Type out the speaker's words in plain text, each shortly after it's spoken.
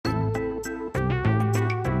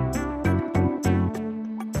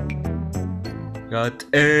Got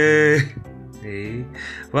Hey,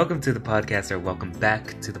 welcome to the podcast, or welcome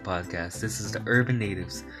back to the podcast. This is the Urban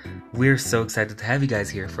Natives. We're so excited to have you guys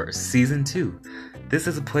here for season 2. This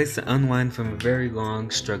is a place to unwind from a very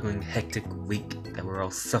long, struggling, hectic week that we're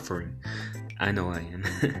all suffering. I know I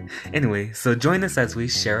am. Anyway, so join us as we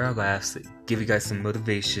share our laughs, give you guys some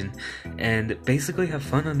motivation, and basically have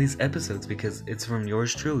fun on these episodes because it's from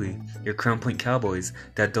yours truly, your Crown Point Cowboys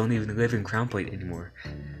that don't even live in Crown Point anymore.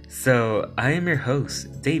 So, I am your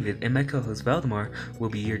host, David, and my co-host, Valdemar, will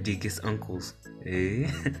be your deekest uncles.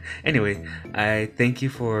 Anyway, I thank you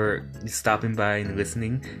for stopping by and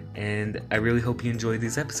listening, and I really hope you enjoy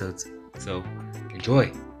these episodes. So,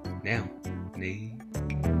 enjoy! Now.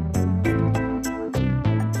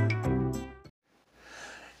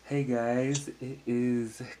 Hey guys, it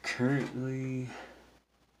is currently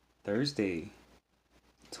Thursday,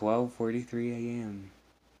 12:43 a.m.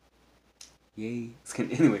 Yay.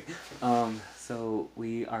 Anyway, so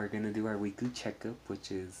we are gonna do our weekly checkup,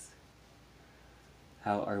 which is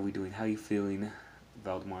how are we doing? How are you feeling,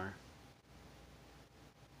 Valdemar?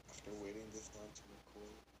 After waiting this long to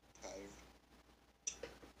record, tired.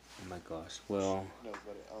 Oh my gosh. Well. No,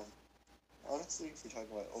 but honestly, if you're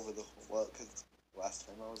talking about over the whole, because last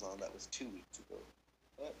time I was on, that was 2 weeks ago.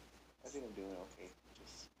 But I think I'm doing okay.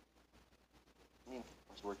 I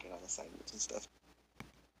was working on assignments and stuff.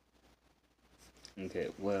 Okay,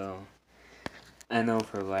 well, I know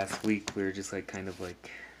for last week we were just kind of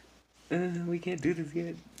like, we can't do this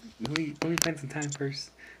yet. Let me find some time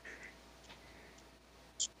first.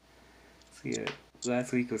 So yeah,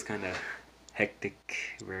 last week was kind of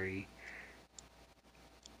hectic, very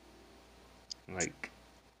like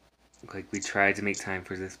we tried to make time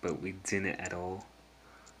for this, but we didn't at all.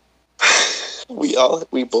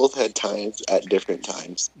 We both had times at different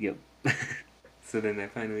times. Yep. So then I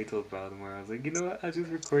finally told Valdemar, I was like, you know what, I'll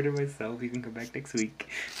just record it myself, you can come back next week.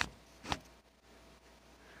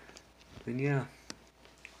 Then yeah.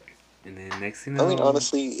 And then next thing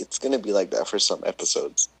honestly, it's gonna be like that for some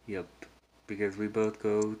episodes. Yep. Because we both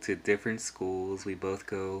go to different schools, we both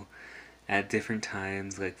go at different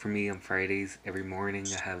times. Like for me on Fridays, every morning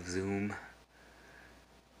I have Zoom.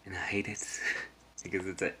 And I hate it. Because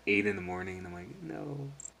it's at 8 in the morning and I'm like,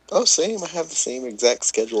 no. Oh, same. I have the same exact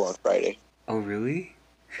schedule on Friday. Oh, really?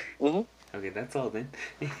 Mm-hmm. Okay, that's all then.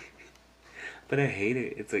 But I hate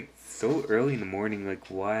it. It's like so early in the morning. Like,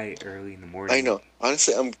 why early in the morning? I know.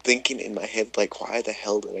 Honestly, I'm thinking in my head, like, why the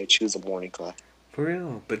hell did I choose a morning class? For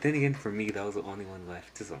real. But then again, for me, that was the only one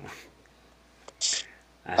left. So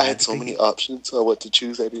I had so many options on what to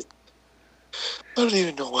choose. I don't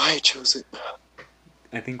even know why I chose it.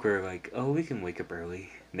 I think we're like, oh, we can wake up early.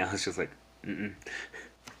 Now it's just like,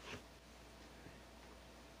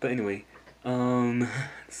 But anyway,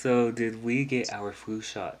 so did we get our flu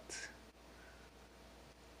shot?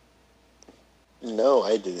 No,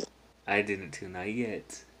 I didn't. I didn't too, not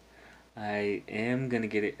yet. I am gonna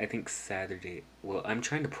get it, I think Saturday. Well, I'm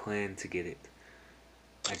trying to plan to get it.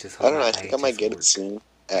 I just hope I don't know, I think I might get it soon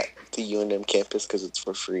at the UNM campus because it's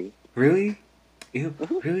for free. Really? Ew,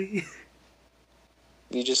 really?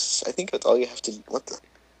 I think that's all you have to,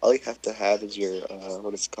 all you have to have is your,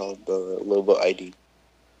 what is it called, the Lobo ID.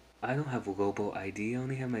 I don't have a Lobo ID, I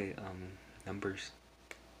only have my, numbers.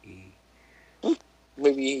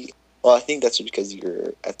 Maybe, well, I think that's because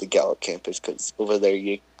you're at the Gallup campus, because over there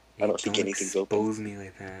I don't think anything's open. Don't expose me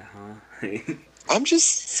like that, huh? I'm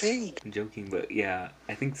just saying. I'm joking, but yeah,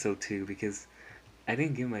 I think so too, because I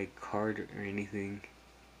didn't get my card or anything.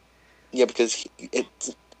 Yeah, because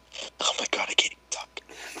oh my god, I can't even talk.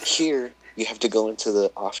 Here, you have to go into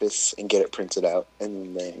the office and get it printed out,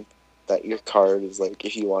 and then that your card is like,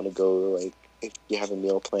 if you want to go, like, if you have a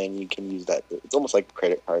meal plan, you can use that. It's almost like a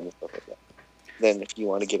credit card and stuff like that. Then if you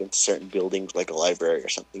want to get into certain buildings, like a library or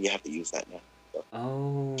something, you have to use that now.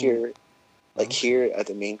 So here at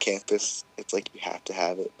the main campus, it's like you have to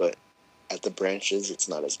have it, but at the branches, it's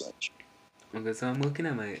not as much. Okay, so I'm looking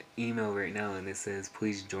at my email right now, and it says,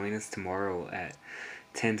 please join us tomorrow at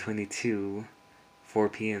 10:22, 4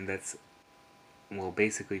 p.m. That's, well,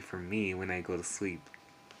 basically for me when I go to sleep,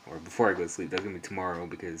 or before I go to sleep. That's gonna be tomorrow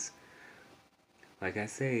because, like I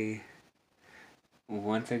say,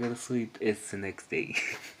 once I go to sleep, it's the next day.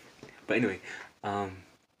 But anyway,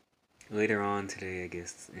 later on today, I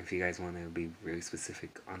guess, if you guys want to be really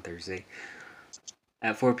specific, on Thursday,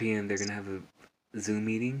 at 4 p.m. they're gonna have a Zoom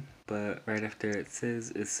meeting, but right after it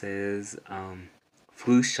says,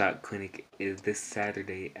 flu shot clinic is this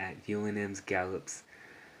Saturday at UNM's Gallup's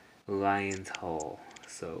Lions Hall.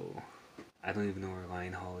 So, I don't even know where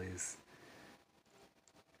Lion Hall is.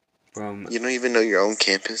 You don't even know your own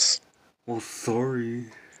campus? Well, sorry.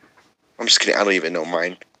 I'm just kidding. I don't even know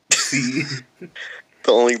mine. See?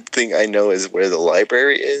 The only thing I know is where the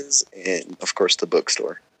library is, and of course the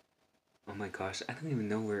bookstore. Oh my gosh, I don't even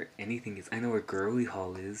know where anything is. I know where Girly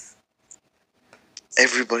Hall is.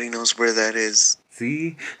 Everybody knows where that is.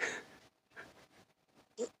 See?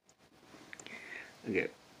 Okay,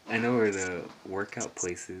 I know where the workout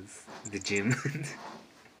place is. The gym.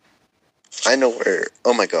 I know where.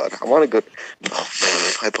 Oh my god, I want to go. Oh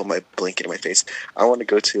man, I put my blanket in my face. I want to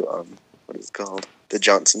go to what is it called? The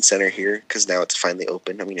Johnson Center here, because now it's finally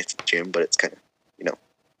open. I mean, it's a gym, but it's kind of,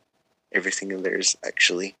 everything in there is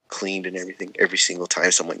actually cleaned and everything. Every single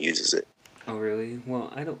time someone uses it. Oh really?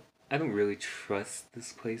 Well, I don't really trust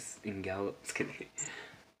this place in Gallup. Just kidding.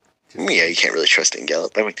 Yeah, you can't really trust it in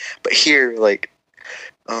Gallup. I mean, but here, like,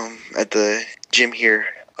 at the gym here,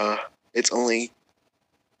 it's only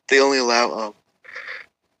they only allow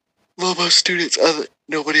Lobo students.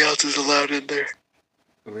 Nobody else is allowed in there.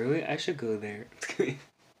 Really? I should go there.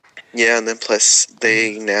 Yeah, and then plus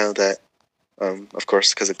they now that of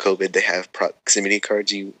course because of COVID they have proximity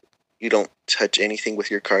cards. You don't touch anything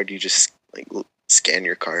with your card. You just like scan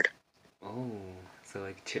your card. Oh, so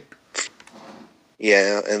like chip.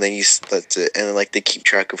 Yeah, and then that's it. And then like they keep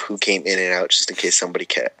track of who came in and out just in case somebody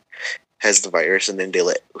has the virus, and then they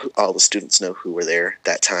let all the students know who were there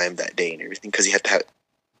that time, that day, and everything. Because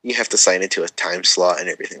you have to sign into a time slot and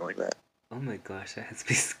everything like that. Oh my gosh, that has to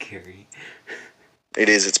be scary. It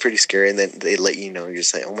is. It's pretty scary, and then they let you know. You're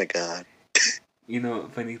just like, oh my god.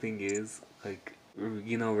 Funny thing is, like,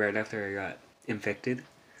 right after I got infected,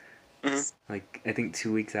 like, I think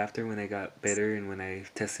 2 weeks after when I got better and when I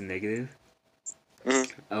tested negative,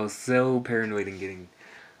 I was so paranoid in getting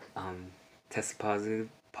tested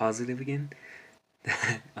positive again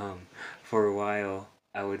that for a while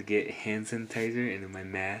I would get hand sanitizer into my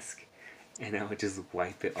mask and I would just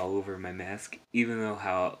wipe it all over my mask, even though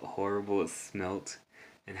how horrible it smelt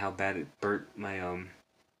and how bad it burnt my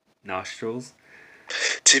nostrils.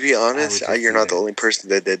 To be honest, you're not the only person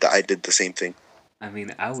that did that. I did the same thing. I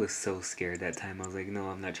mean, I was so scared that time. I was like, no,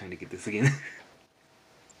 I'm not trying to get this again.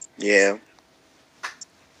 Yeah.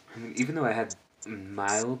 I mean, even though I had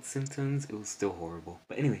mild symptoms, it was still horrible.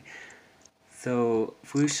 But anyway, so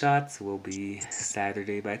flu shots will be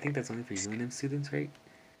Saturday, but I think that's only for UNM students, right?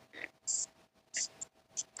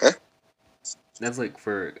 Huh? That's like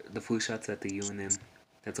for the flu shots at the UNM.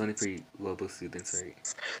 That's only for Lobo students, right?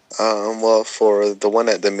 Well, for the one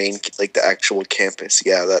at the main, like the actual campus,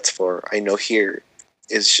 yeah, that's for. I know here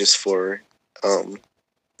is just for,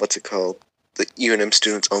 what's it called? The UNM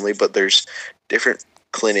students only, but there's different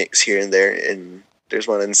clinics here and there, and there's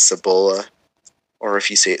one in Cibola, or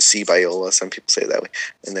if you say it Cibiola, some people say it that way.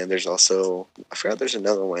 And then there's also, I forgot there's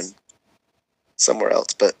another one somewhere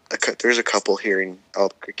else, but there's a couple here in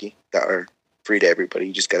Albuquerque that are free to everybody.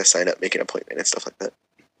 You just gotta sign up, make an appointment, and stuff like that.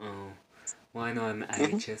 Oh, well, I know I'm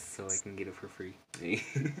IHS, so I can get it for free.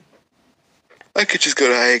 I could just go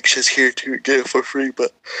to IHS here to get it for free,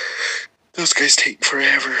 but those guys take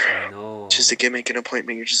forever. I know. Just to make an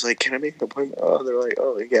appointment, you're just like, can I make an appointment? Oh, they're like,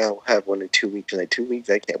 oh yeah, I'll have one in 2 weeks. And like 2 weeks,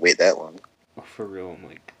 I can't wait that long. Oh, for real, I'm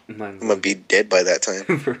like, I'm gonna be dead by that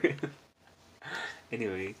time. For real.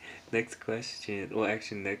 Anyway, next question. Well,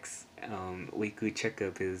 actually, next weekly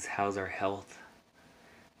checkup is how's our health?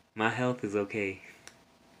 My health is okay.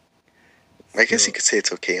 I guess you could say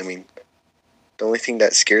it's okay. I mean, the only thing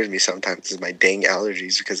that scares me sometimes is my dang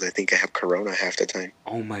allergies because I think I have corona half the time.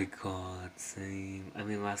 Oh my god, same. I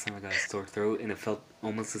mean, last time I got a sore throat and it felt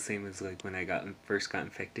almost the same as like when I first got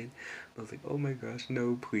infected. I was like, oh my gosh,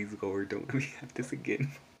 no, please, Lord, don't let me have this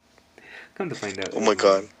again. Come to find out. Oh my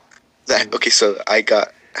god. Okay, so I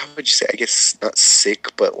got, how would you say, I guess not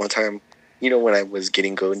sick, but one time, when I was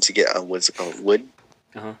going to get, what's it called, wood?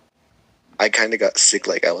 Uh-huh. I kind of got sick,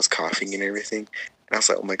 like I was coughing and everything. And I was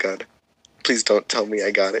like, oh my god, please don't tell me I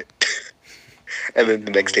got it. And then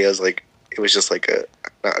the next day I was like, it was just like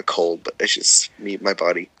not a cold, but it's just my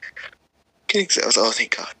body getting sick. I was like, oh,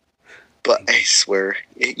 thank god. But I swear,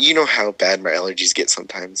 you know how bad my allergies get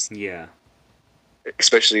sometimes. Yeah.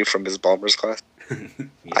 Especially from Ms. Balmer's class.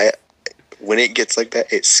 Yes. When it gets like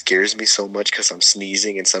that, it scares me so much because I'm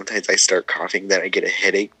sneezing and sometimes I start coughing that I get a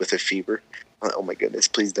headache with a fever. I'm like, oh my goodness,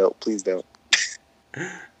 please don't, please don't.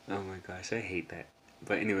 Oh my gosh, I hate that.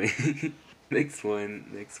 But anyway, next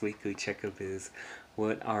weekly checkup is,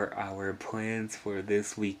 what are our plans for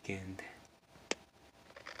this weekend?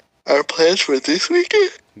 Our plans for this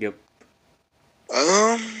weekend? Yep.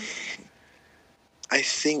 I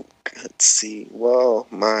think, let's see, well,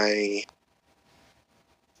 I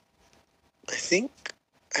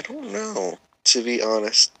don't know, to be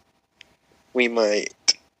honest. We might,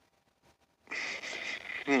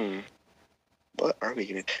 what are we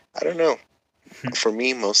gonna? I don't know. For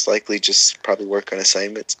me, most likely just probably work on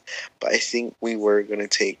assignments. But I think we were gonna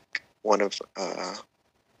take one of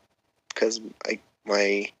because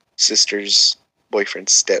my sister's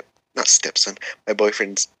boyfriend's not stepson, my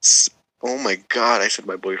boyfriend's. Oh my god! I said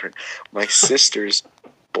my boyfriend. My sister's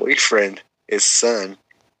boyfriend, his son,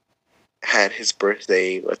 had his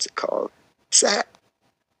birthday. What's it called?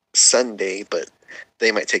 Sunday, but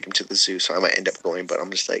they might take him to the zoo, so I might end up going. But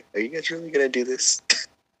I'm just like, are you guys really gonna do this?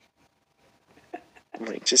 I'm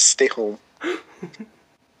like, just stay home.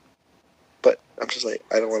 But I'm just like,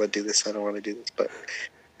 I don't want to do this. I don't want to do this. But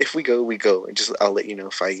if we go, we go, and just I'll let you know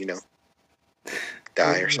if I,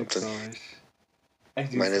 die or something.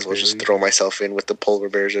 Might as well just throw myself in with the polar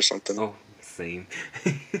bears or something. Oh, same.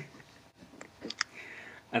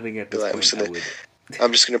 I think at this point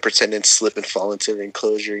I'm just gonna pretend and slip and fall into the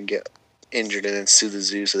enclosure and get injured and then sue the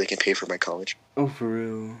zoo so they can pay for my college. Oh, for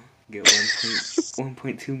real? Get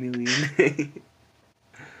 1.2 million.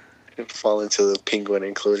 And fall into the penguin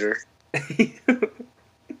enclosure.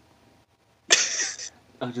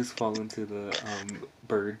 I'll just fall into the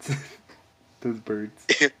birds. Those birds.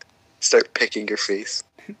 Start pecking your face.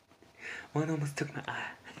 One almost took my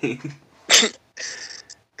eye.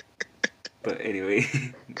 But anyway.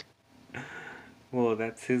 Well,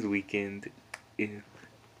 that's his weekend. Yeah.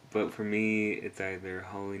 But for me, it's either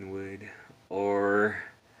Hollywood or...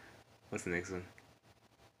 What's the next one?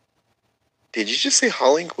 Did you just say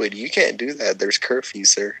Hollywood? You can't do that. There's curfew,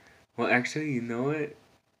 sir. Well, actually, you know what?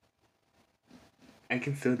 I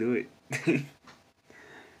can still do it.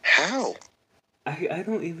 How? I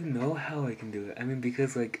don't even know how I can do it. I mean,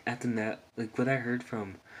 because, at the net... what I heard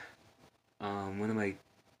from one of my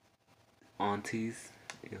aunties...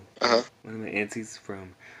 One of my aunties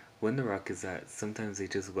from Winter Rock is that sometimes they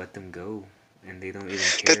just let them go and they don't even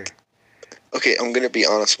care. Okay, I'm gonna be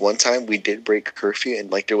honest. One time we did break curfew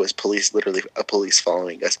and there was literally a police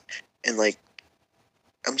following us, and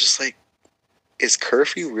I'm just like, is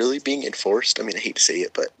curfew really being enforced? I mean, I hate to say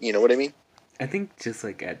it, but you know what I mean. I think just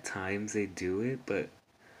at times they do it, but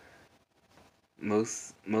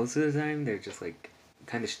most of the time they're just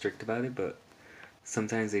kind of strict about it. But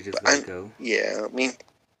sometimes they just let go. Yeah,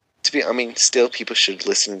 still people should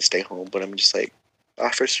listen and stay home, but I'm just like,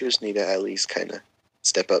 officers need to at least kind of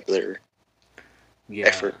step up their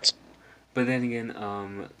efforts. But then again,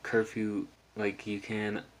 curfew, you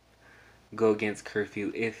can go against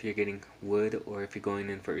curfew if you're getting wood or if you're going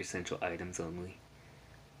in for essential items only.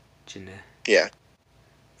 Yeah.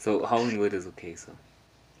 So hauling wood is okay, so.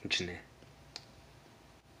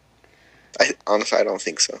 Honestly, I don't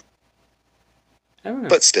think so. I don't know.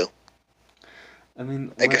 But still. I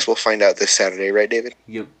mean, I guess we'll find out this Saturday, right, David?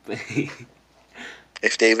 Yep.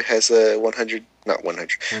 If David has a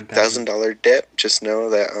 $1,000 debt, just know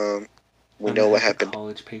that we know what happened.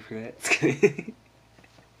 College pay for that.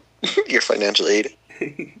 Your financial aid.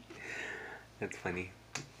 That's funny.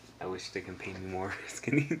 I wish they can pay me more. Just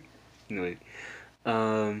kidding. Anyway,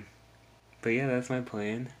 but yeah, that's my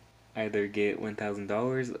plan. Either get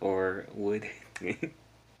 $1,000 or wood.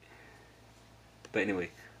 But anyway.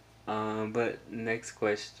 But next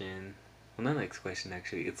question, well, not next question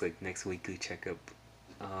actually, it's next weekly checkup,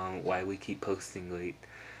 why we keep posting late.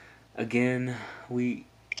 Again, we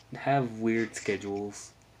have weird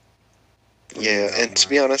schedules. Yeah, and to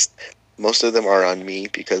be honest, most of them are on me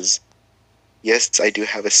because, yes, I do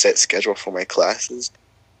have a set schedule for my classes,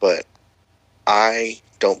 but I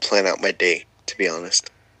don't plan out my day, to be honest.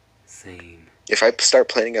 Same. If I start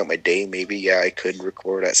planning out my day, maybe, I could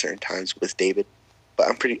record at certain times with David.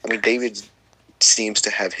 But David seems to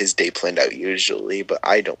have his day planned out usually, but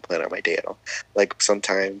I don't plan out my day at all.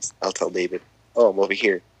 Sometimes I'll tell David, oh, I'm over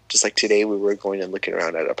here. Just like today, we were going and looking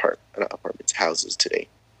around at apartments, houses today.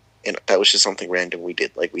 And that was just something random we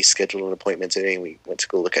did. We scheduled an appointment today, and we went to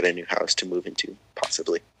go look at a new house to move into,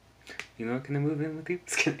 possibly. You know, can I move in with you?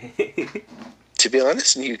 To be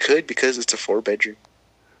honest, you could, because it's a 4-bedroom.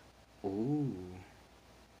 Ooh.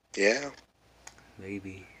 Yeah.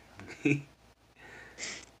 Maybe.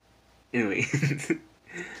 Anyway.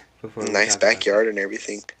 Nice backyard and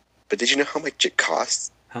everything. But did you know how much it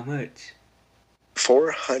costs? How much?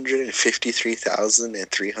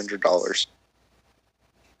 $453,300.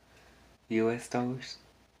 US dollars?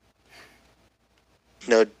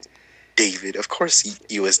 No, David. Of course,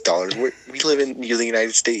 US dollars. We live in the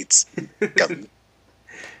United States. Dummy.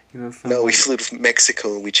 No, we flew to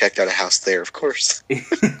Mexico and we checked out a house there, of course. Oh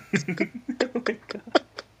my god.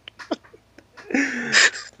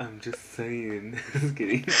 I'm just saying. Just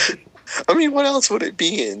kidding. I mean, what else would it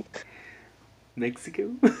be in?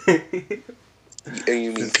 Mexico?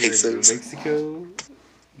 You mean pesos? Mexico?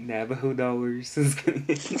 Navajo dollars.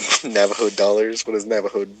 Navajo dollars? What is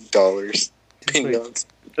Navajo dollars? Just like Pinions.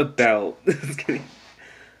 a belt.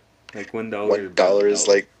 Like $1 about $1 is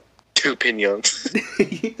belt. like 2 pinions.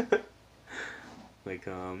 Yeah. Like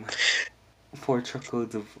 4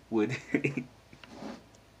 truckloads of wood.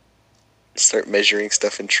 Start measuring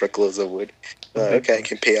stuff in truckloads of wood. Oh my Okay, I gosh.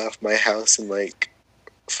 can pay off my house in like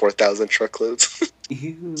 4,000 truckloads.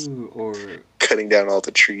 Ew. Or Cutting down all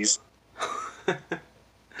the trees.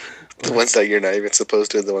 The ones that you're not even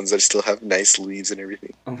supposed to, the ones that still have nice leaves and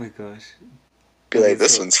everything. oh my gosh. Be Okay, like,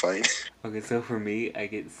 this so one's fine. okay, so for me, I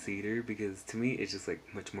get cedar because to me it's just like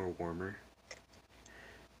much more warmer.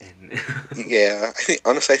 And Yeah,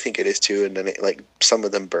 honestly, I think it is too. And then like some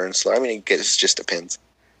of them burn slow. I mean, it just depends.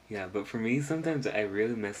 yeah, but for me, sometimes I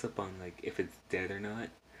really mess up on like if it's dead or not.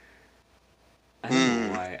 I don't know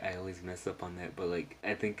Hmm. why I always mess up on that, but like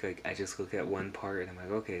I think like I just look at one part and I'm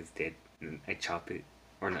like, okay, it's dead, and I chop it,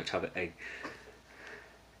 or not chop it, I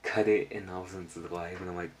cut it, and all of a sudden it's alive, and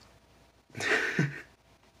I'm like,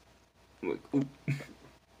 I'm like, oop,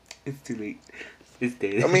 it's too late, it's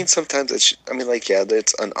dead. I mean, sometimes I mean, like, yeah,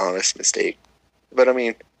 it's an honest mistake. But I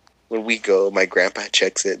mean, when we go, my grandpa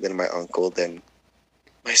checks it, then my uncle, then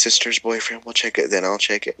my sister's boyfriend will check it, then I'll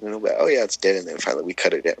check it, and then we'll be like, oh yeah, it's dead, and then finally we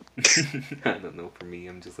cut it down. I don't know. For me,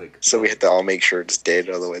 I'm just like, So oh. we have to all make sure it's dead.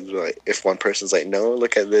 Otherwise, we're like, if one person's like, no,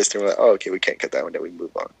 look at this, then we're like, oh, okay, we can't cut that one, then we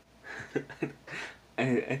move on.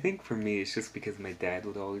 I think for me it's just because my dad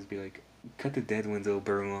would always be like, cut the dead ones, it'll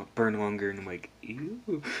burn longer, and I'm like, ew,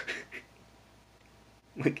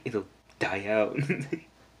 like it'll die out.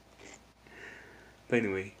 But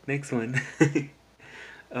anyway, next one.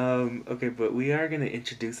 Okay, but we are going to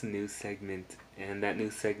introduce a new segment, and that new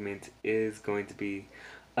segment is going to be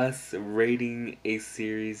us rating a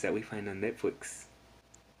series that we find on Netflix.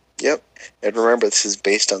 Yep. And remember, this is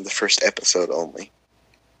based on the first episode only,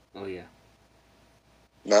 Oh, yeah.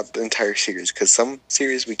 not the entire series, because some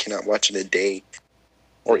series we cannot watch in a day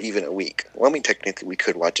or even a week. Well, I mean, technically we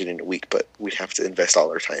could watch it in a week, but we'd have to invest all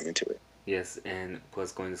our time into it. Yes, and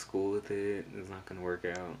plus going to school with it is not going to work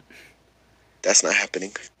out. That's not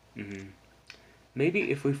happening.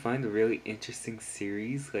 Maybe if we find a really interesting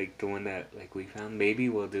series, like the one that like we found, maybe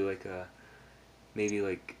we'll do like a maybe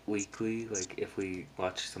like weekly, like if we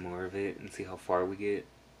watch some more of it and see how far we get,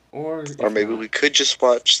 or Or if maybe not, we could just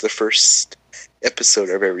watch the first episode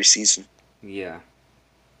of every season. yeah,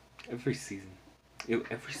 every season,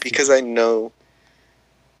 every Because season. I know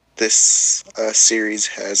this series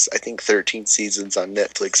has, I think, 13 seasons on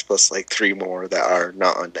Netflix, plus like 3 more that are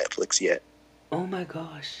not on Netflix yet. Oh my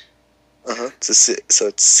gosh! So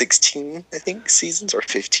it's 16, I think, seasons, or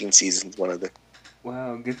 15 seasons, one of them.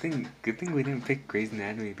 Wow, good thing we didn't pick Grey's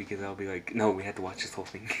Anatomy because I'll be like, no, we had to watch this whole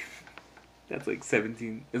thing. That's like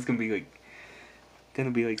 17. It's gonna be like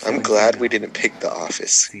I'm 17 glad we didn't pick The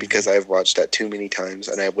Office, seasons. because I've watched that too many times,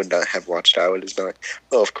 and I would not have watched it. I would have been like,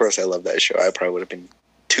 oh, of course I love that show. I probably would have been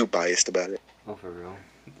too biased about it. Oh, for real.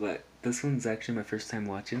 But this one's actually my first time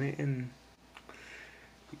watching it, and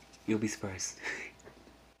you'll be surprised.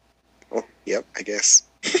 Oh, yep, I guess.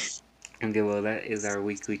 Okay, well, that is our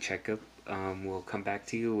weekly checkup. We'll come back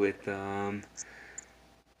to you with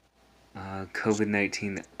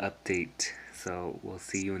COVID-19 update. So we'll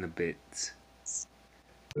see you in a bit.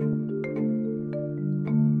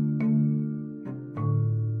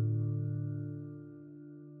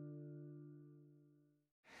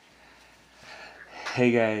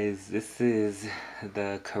 Hey guys, this is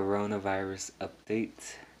the coronavirus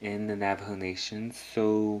update in the Navajo Nation.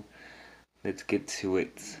 So let's get to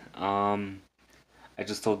it. I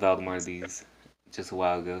just told Valdemar these just a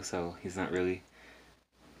while ago, so he's not really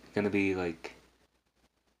gonna be like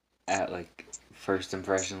at like first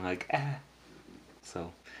impression like ah.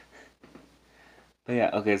 So, but yeah,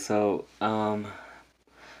 okay. So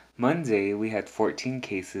Monday we had 14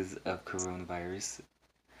 cases of coronavirus.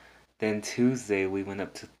 Then Tuesday we went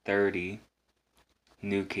up to 30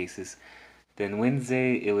 new cases. Then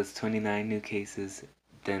Wednesday it was 29 new cases.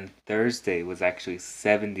 Then Thursday was actually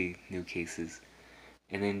 70 new cases.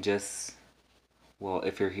 And then well,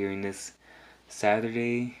 if you're hearing this,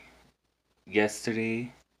 Saturday,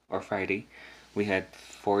 yesterday, or Friday, we had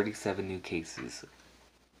 47 new cases.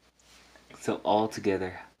 So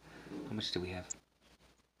altogether, how much do we have?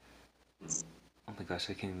 Oh my gosh,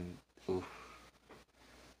 I can't even. Oof.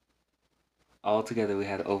 Altogether, we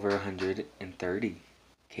had over 130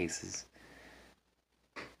 cases.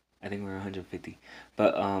 I think we're 150.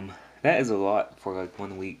 But that is a lot for like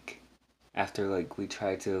 1 week. After like we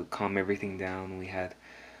tried to calm everything down, we had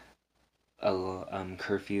a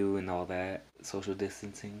curfew and all that, social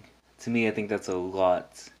distancing. To me, I think that's a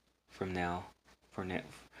lot from now. for now,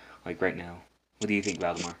 like right now? What do you think,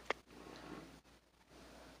 Valdemar?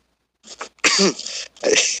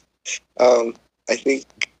 I, I think,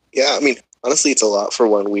 yeah, I mean, honestly, it's a lot for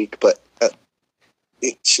 1 week, but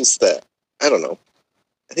it's just that, I don't know.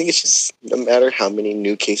 I think it's just, no matter how many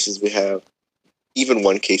new cases we have, even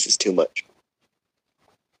one case is too much.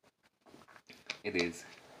 It is.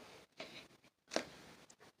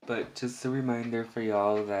 But just a reminder for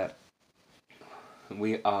y'all that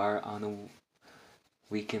we are on a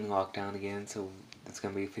weekend lockdown again, so it's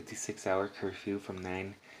going to be a 56-hour curfew from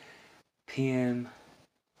 9 p.m.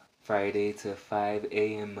 Friday to 5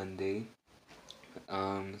 a.m. Monday.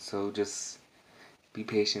 So just be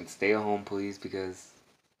patient, stay at home, please, because,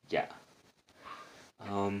 yeah.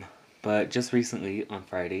 But just recently, on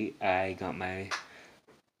Friday, I got my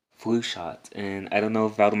flu shot, and I don't know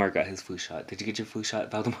if Valdemar got his flu shot. Did you get your flu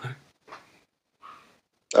shot, Valdemar?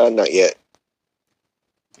 Not yet.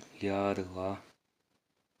 Yeah, the law.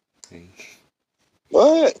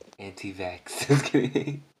 What? Anti-vax. Just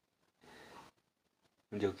kidding.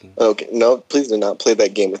 I'm joking. Okay, no, please do not play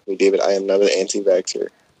that game with me, David. I am not an anti-vaxxer.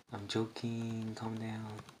 I'm joking. Calm down.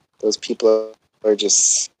 Those people are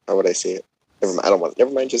just, how would I say it?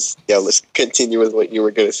 Never mind, just, yeah, let's continue with what you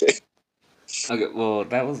were going to say. Okay, well,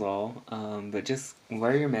 that was all. But just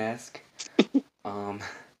wear your mask.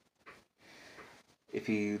 If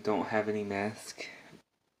you don't have any mask,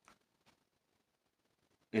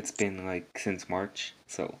 it's been like since March,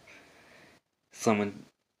 so someone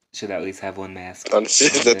should at least have one mask.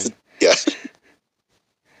 Honestly, yeah.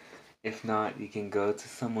 If not, you can go to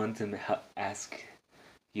someone to ask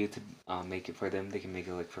you to make it for them. They can make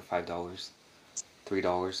it like for $5,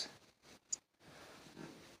 $3,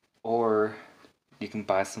 or you can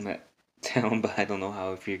buy some at town. But I don't know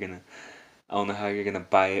how you're gonna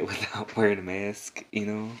buy it without wearing a mask. You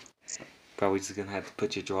know, probably just gonna have to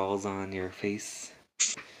put your drawers on your face.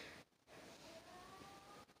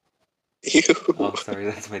 Ew. Oh, sorry,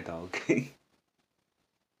 that's my dog. I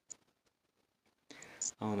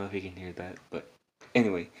don't know if you can hear that, but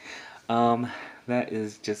anyway, that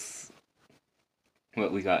is just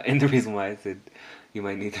what we got. And the reason why I said you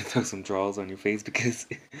might need to throw some drawers on your face, because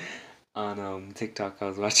on TikTok, I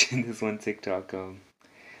was watching this one TikTok.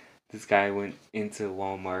 This guy went into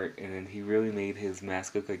Walmart, and then he really made his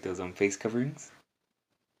mask look like those face coverings.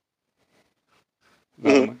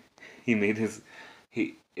 Mm-hmm. He made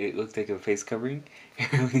it looked like a face covering,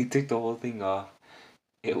 and when he took the whole thing off,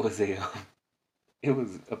 it was a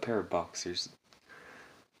pair of boxers.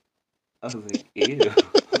 I was like, ew.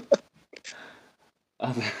 I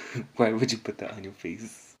was like, why would you put that on your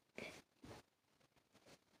face?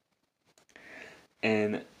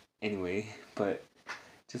 And anyway, but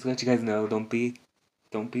just to let you guys know, don't be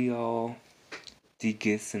all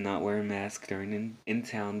degus and not wear a mask during in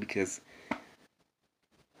town, because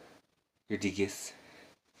you're degus.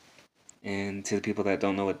 And to the people that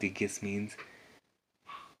don't know what degus means,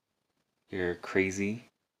 you're crazy.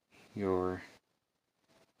 You're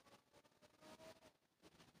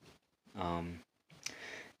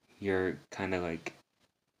kind of like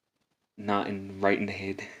not right in the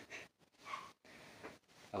head.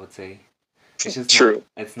 I would say it's just true.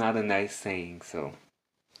 It's not a nice saying, so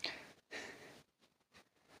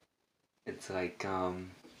it's like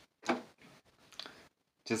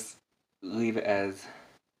just leave it as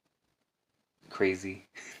crazy.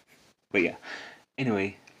 But yeah.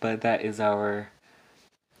 Anyway, but that is our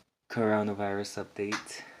coronavirus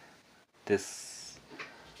update. Just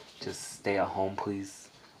stay at home, please.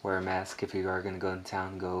 Wear a mask. If you are gonna go in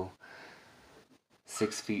town, go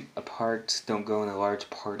 6 feet apart. Don't go in a large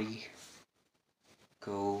party.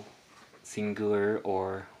 Go singular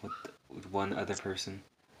or with one other person.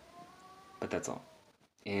 But that's all.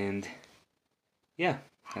 And yeah,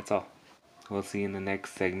 that's all. We'll see you in the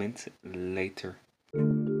next segment later.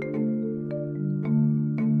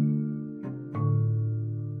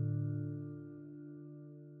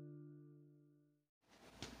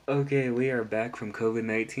 Okay, we are back from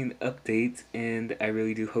COVID-19 update, and I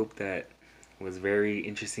really do hope that was very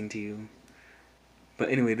interesting to you. But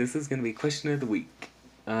anyway, this is going to be question of the week.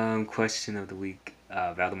 Question of the week.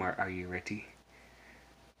 Valdemar, are you ready?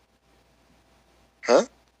 Huh?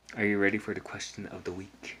 Are you ready for the question of the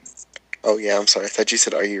week? Oh, yeah, I'm sorry. I thought you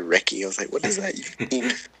said, are you Ricky? I was like, what does that even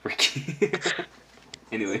mean? Ricky.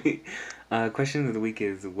 Anyway, question of the week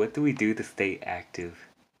is, what do we do to stay active?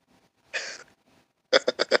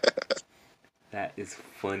 That is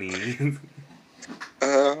funny.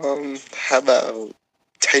 How about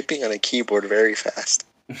typing on a keyboard very fast?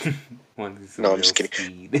 No, I'm just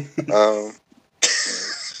kidding.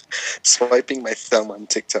 Swiping my thumb on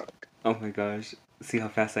TikTok. Oh my gosh. See how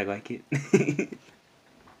fast I like it?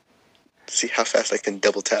 See how fast I can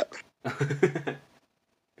double tap.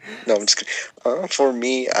 No, I'm just kidding. For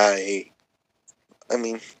me,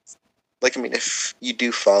 if you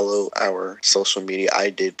do follow our social media, I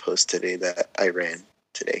did post today that I ran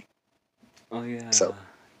today. Oh yeah. So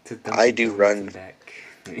To I do run. Back.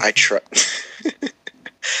 I try.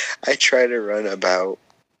 I try to run about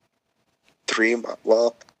 3.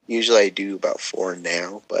 Well, usually I do about 4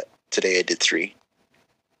 now, but today I did 3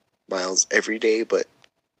 miles every day. But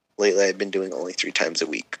lately I've been doing only 3 times a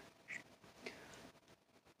week.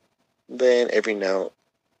 Then every now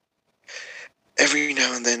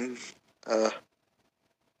and then,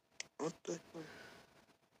 what the?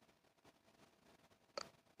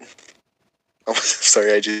 Oh,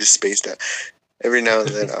 sorry, I just spaced out. Every now and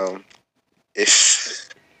then, if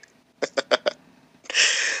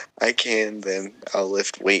I can, then I'll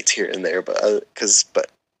lift weights here and there, but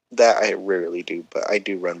that I rarely do. But I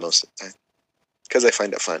do run most of the time because I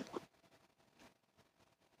find it fun.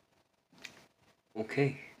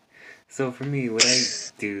 Okay, so for me, what I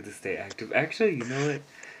do to stay active, actually, you know what?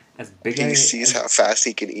 As big He sees how fast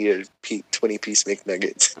he can eat a 20-piece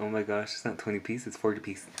McNuggets. Oh my gosh, it's not 20 pieces, it's 40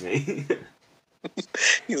 pieces.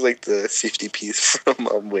 He's like the 50-piece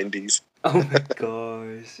from Wendy's. Oh my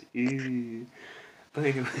gosh. Ew. But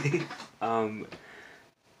anyway,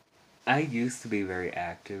 I used to be very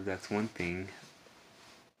active, that's one thing.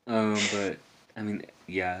 But I mean,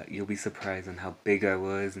 yeah, you'll be surprised on how big I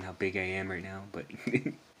was and how big I am right now, but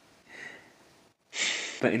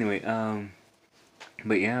but anyway,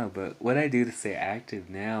 but what I do to stay active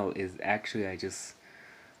now is actually I just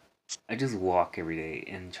walk every day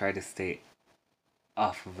and try to stay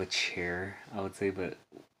off of a chair, I would say, but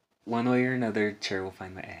one way or another, chair will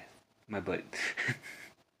find my butt.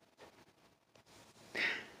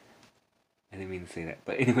 I didn't mean to say that,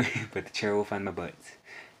 but anyway, but the chair will find my butt.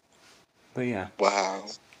 But yeah. Wow.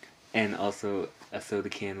 And also, a soda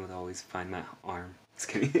can would always find my arm. Just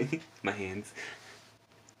kidding. My hands.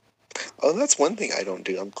 Oh, that's one thing I don't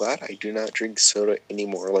do. I'm glad I do not drink soda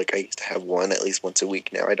anymore. Like, I used to have one at least once a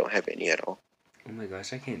week. Now I don't have any at all. Oh my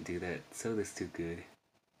gosh, I can't do that. Soda's too good.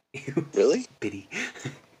 Really? Bitty.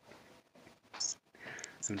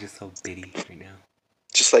 I'm just so bitty right now.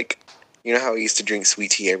 Just like, you know how I used to drink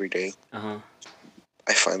sweet tea every day? Uh-huh.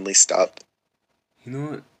 I finally stopped. You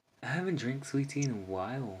know what? I haven't drank sweet tea in a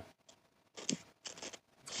while.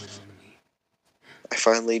 What's going on to me? I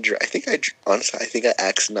finally drank. Honestly, I think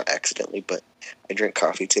not accidentally, but I drank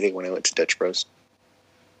coffee today when I went to Dutch Bros.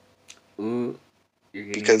 Ooh, you're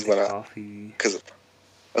getting into coffee.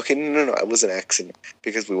 Okay, no, it was an accident.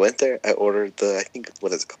 Because we went there, I ordered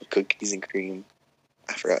what is it called? Cookies and cream.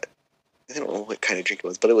 I forgot. I don't know what kind of drink it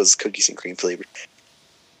was, but it was cookies and cream flavored.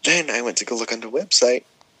 Then I went to go look on the website,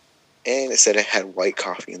 and it said it had white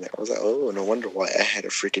coffee in there. I was like, oh, no wonder why I had a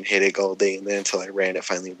freaking headache all day, and then until I ran, it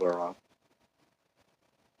finally wore off.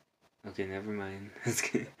 Okay, never mind.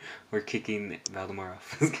 We're kicking Valdemar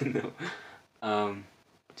off. No.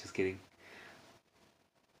 Just kidding.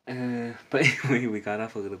 But anyway, we got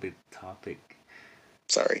off a little bit topic.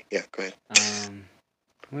 Sorry. Yeah, go ahead.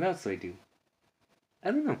 What else do I do? I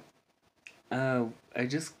don't know. I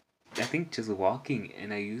think just walking,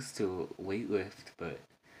 and I used to weightlift, but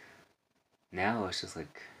now it's just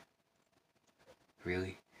like,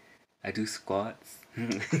 really? I do squats.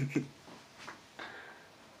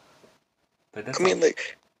 But that's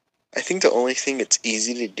I think the only thing it's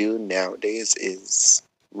easy to do nowadays is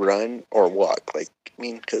run or walk.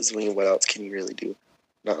 Because what else can you really do?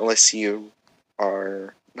 Not unless you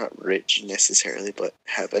are not rich necessarily, but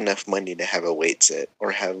have enough money to have a weight set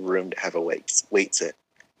or have room to have a weight set.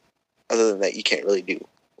 Other than that, you can't really do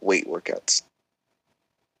weight workouts.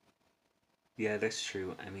 Yeah, that's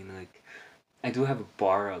true. I mean, I do have a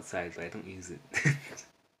bar outside, but I don't use it.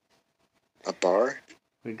 A bar?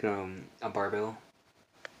 Like, a barbell.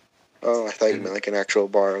 Oh, I thought you meant like an actual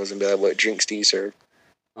bar. I was gonna be like, what drinks do you serve?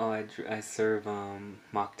 Oh, I serve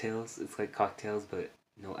mocktails. It's like cocktails, but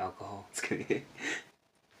no alcohol. It's good.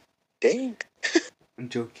 Dang. I'm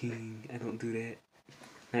joking. I don't do that.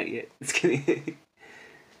 Not yet. It's kidding.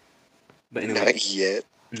 But anyway.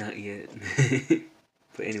 Not yet.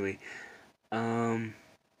 But anyway.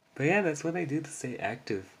 But yeah, that's what I do to stay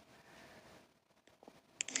active.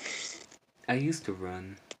 I used to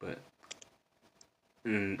run, but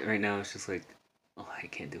right now it's just like, oh, I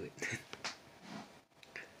can't do it.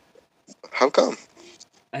 How come?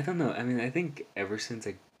 I don't know. I mean, I think ever since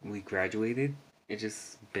we graduated, it's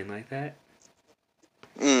just been like that.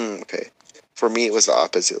 Okay. For me, it was the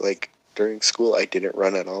opposite. Like, during school, I didn't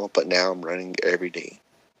run at all, but now I'm running every day.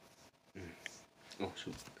 Oh,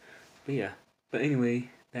 shoot. But yeah. But anyway,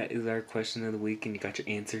 that is our question of the week, and you got your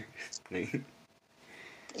answer.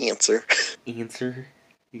 Answer. Answer.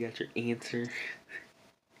 You got your answer.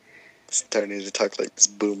 Starting to talk like this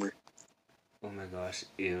boomer. Oh my gosh,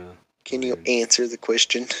 ew. Can you answer the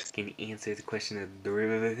question? Can you answer the question of the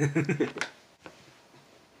derivative?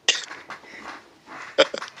 Oh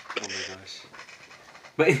my gosh.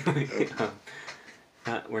 But anyway,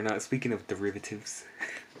 we're not speaking of derivatives.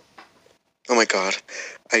 Oh my god.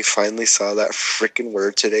 I finally saw that freaking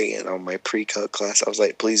word today, and on my pre-calc class, I was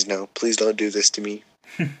like, please no. Please don't do this to me.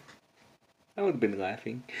 I would have been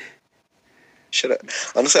laughing. Shut up.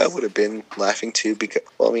 Honestly, I would have been laughing too, because,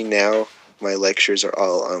 well, I mean, now my lectures are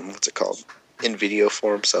all, what's it called? In video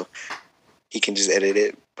form, so he can just edit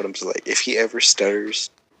it. But I'm just like, if he ever stutters,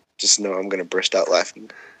 just know I'm going to burst out laughing.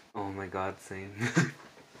 Oh my god, same.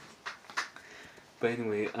 But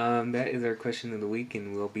anyway, that is our question of the week,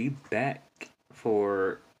 and we'll be back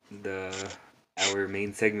for our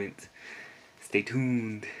main segment. Stay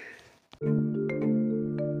tuned.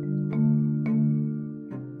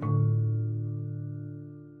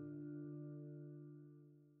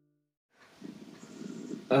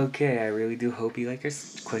 Okay, I really do hope you like our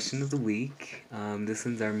question of the week. This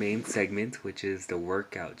one's our main segment, which is the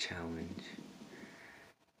workout challenge.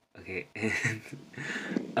 Okay, and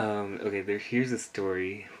okay, here's a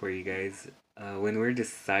story for you guys. When we're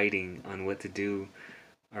deciding on what to do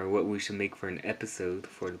or what we should make for an episode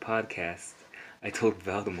for the podcast, I told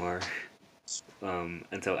Valdemar,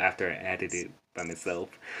 until after I added it by myself,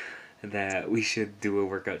 that we should do a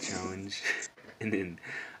workout challenge. And then,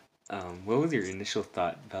 what was your initial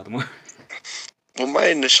thought, Valdemar? Well, my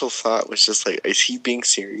initial thought was just like, is he being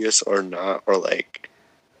serious or not? Or like,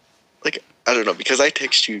 I don't know, because I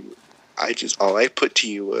text you, all I put to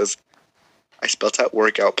you was, I spelled out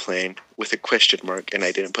workout plan with a question mark, and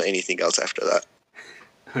I didn't put anything else after that.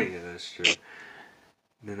 Oh yeah, that's true.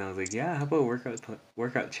 Then I was like, yeah, how about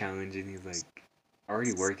workout challenge? And he's like, I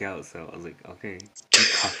already work out, so I was like, okay, you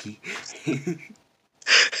cocky.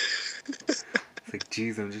 It's like,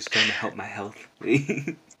 geez, I'm just trying to help my health.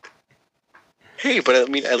 Hey, but I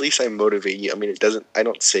mean, at least I motivate you. I mean, I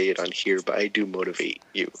don't say it on here, but I do motivate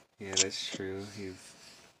you. Yeah, that's true.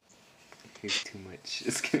 He's too much.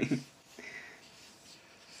 Just kidding.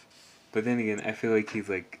 But then again, I feel like he's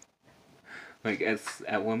like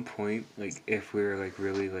at one point, like if we're like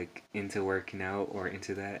really like into working out or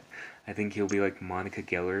into that, I think he'll be like Monica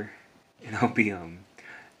Geller, and I'll be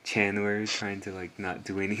Chandler trying to like not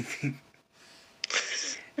do anything,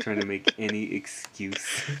 trying to make any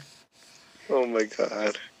excuse. Oh my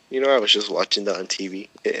god. You know, I was just watching that on TV.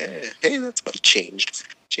 Yeah. Hey, that's about changed.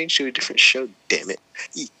 Changed to a different show, damn it.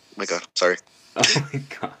 Oh my god, sorry. Oh my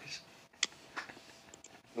gosh.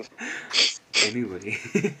 Anyway.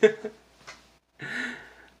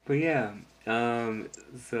 But yeah,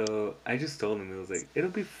 so I just told him, it was like, it'll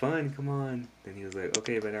be fun, come on. Then he was like,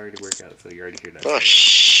 okay, but I already work out, so you already hear that. Oh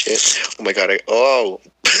shit. Oh my god,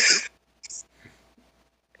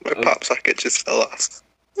 my pop socket just fell off.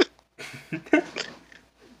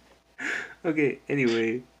 Okay,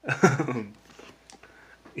 anyway.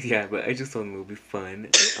 Yeah, but I just told him it would be fun.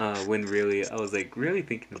 When really, I was like really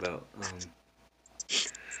thinking about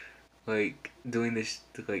like doing this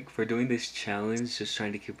challenge, just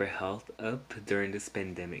trying to keep our health up during this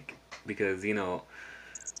pandemic, because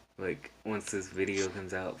like once this video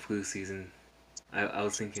comes out, flu season, I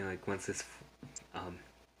was thinking like once this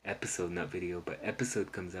episode, not video, but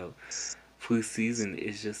episode comes out, flu season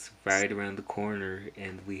is just right around the corner,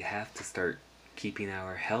 and we have to start keeping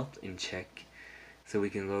our health in check so we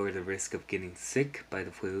can lower the risk of getting sick by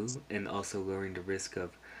the flu, and also lowering the risk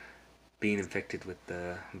of being infected with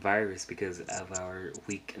the virus because of our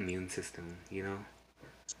weak immune system,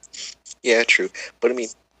 Yeah, true. But I mean,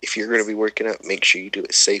 if you're going to be working out, make sure you do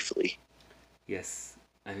it safely. Yes.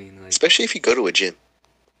 I mean, like... especially if you go to a gym.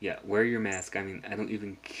 Yeah, wear your mask. I mean, I don't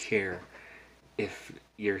even care if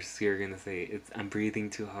you're going to say, I'm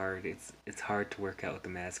breathing too hard. It's hard to work out with the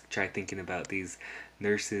mask. Try thinking about these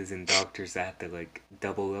nurses and doctors that have to, like,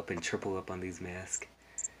 double up and triple up on these masks.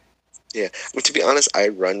 Yeah, I mean, to be honest, I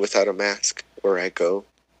run without a mask where I go.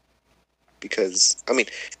 Because, I mean,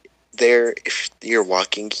 if you're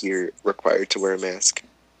walking, you're required to wear a mask.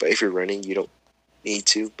 But if you're running, you don't need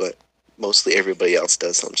to. But mostly everybody else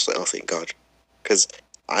does. So I'm just like, oh, thank God. Because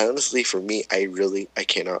honestly, for me, I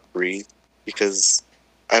cannot breathe. Because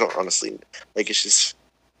I don't honestly, like,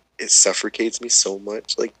 it suffocates me so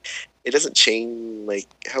much. Like, it doesn't change, like,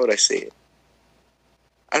 how would I say it?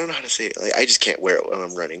 I don't know how to say it. Like, I just can't wear it when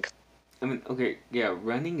I'm running. I mean, okay, yeah,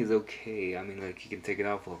 running is okay. I mean, like, you can take it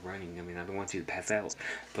off while running. I mean, I don't want you to pass out.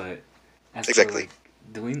 But as exactly.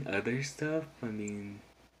 Doing other stuff, I mean,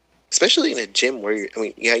 Especially in a gym where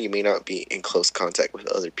yeah, you may not be in close contact with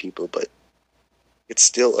other people, but it's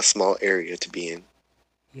still a small area to be in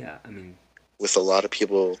yeah, I mean, with a lot of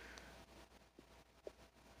people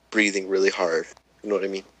breathing really hard. You know what I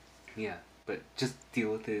mean? yeah, but just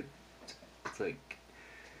deal with it. It's like,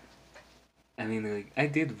 I mean, like, I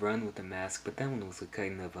did run with a mask, but that one was like,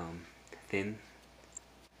 kind of, thin.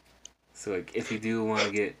 So, like, if you do want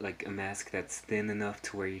to get, like, a mask that's thin enough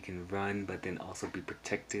to where you can run, but then also be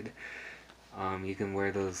protected, you can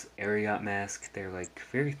wear those Ariat masks. They're, like,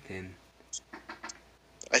 very thin.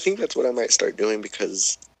 I think that's what I might start doing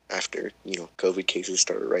because after, COVID cases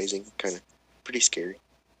started rising, kind of pretty scary.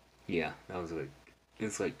 Yeah, that was, like,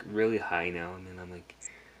 it's, like, really high now, and then I'm like,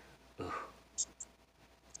 ugh.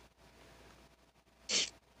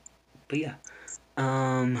 But yeah.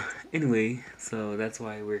 Anyway, so that's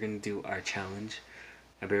why we're gonna do our challenge.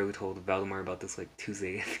 I barely told Valdemar about this like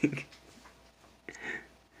Tuesday, I think.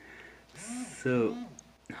 So,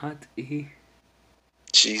 Hot E,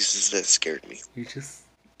 Jesus, that scared me. you're just.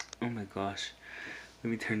 Oh my gosh.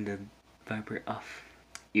 Let me turn the vibrate off.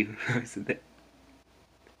 You, I said that.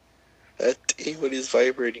 What is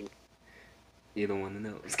vibrating? You don't want to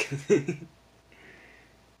know. Just kidding.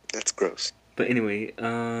 That's gross. But anyway,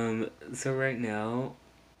 so right now,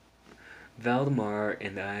 Valdemar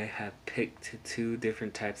and I have picked two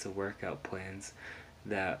different types of workout plans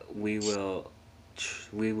that we will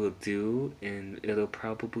do, and it'll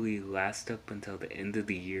probably last up until the end of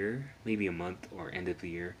the year, maybe a month or end of the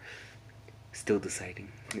year. Still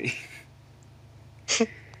deciding.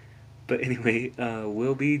 But anyway,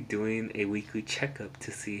 we'll be doing a weekly checkup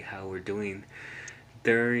to see how we're doing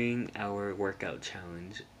during our workout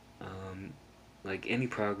challenge. Um, like any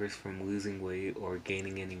progress from losing weight or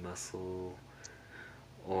gaining any muscle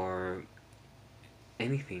or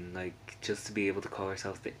anything, like just to be able to call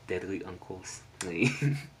ourselves the deadly uncles.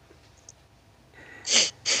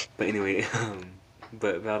 But anyway,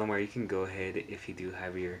 but Valdemar, you can go ahead if you do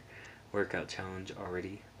have your workout challenge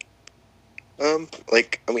already.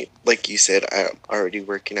 Like you said, I'm already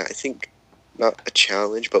working out. I think not a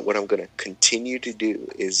challenge, but what I'm gonna continue to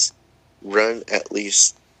do is run at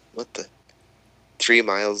least what the 3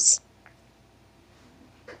 miles.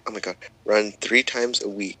 Oh my God, run 3 times a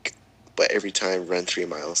week, but every time run 3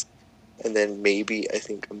 miles, and then maybe I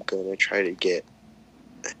think I'm gonna try to get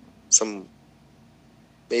some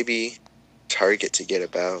maybe target to get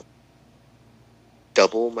about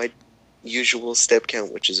double my usual step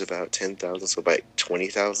count, which is about 10,000, so about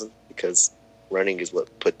 20,000, because running is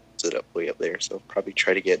what puts it up way up there. So probably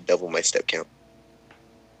try to get double my step count.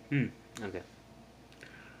 Okay.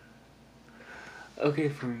 Okay,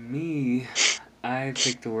 for me, I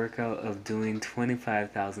picked the workout of doing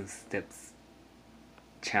 25,000 steps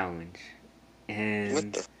challenge. What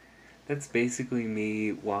And the? that's basically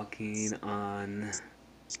me walking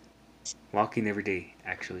every day,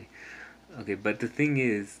 actually. Okay, but the thing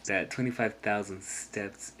is that 25,000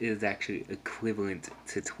 steps is actually equivalent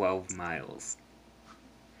to 12 miles.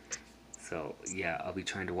 So, yeah, I'll be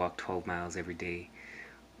trying to walk 12 miles every day.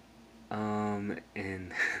 And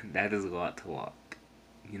that is a lot to walk.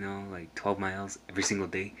 Like 12 miles every single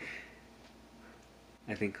day.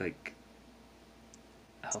 I think, like,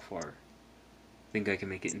 how far? I think I can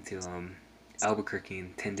make it into, Albuquerque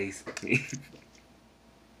in 10 days.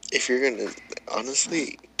 If you're gonna,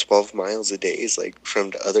 honestly, 12 miles a day is like from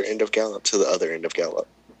the other end of Gallup to the other end of Gallup.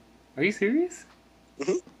 Are you serious?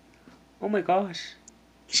 hmm Oh my gosh.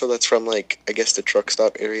 So that's from, like, I guess the truck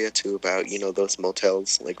stop area to about, those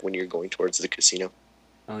motels, like when you're going towards the casino.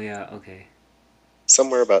 Oh yeah, okay.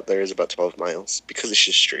 Somewhere about there is about 12 miles because it's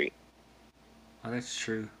just straight. Oh, that's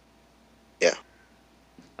true. Yeah.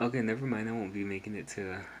 Okay, never mind. I won't be making it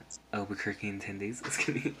to Albuquerque in 10 days. Just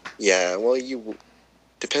kidding. Yeah, well,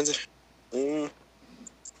 depends if, because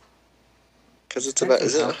It it's depends about, on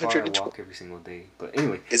isn't it how far I 120, walk every single day. But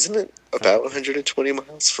anyway, isn't it it's not the about point. 120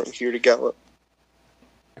 miles from here to Gallup?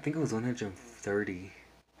 I think it was 130.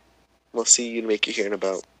 Well, see, you'd make it here in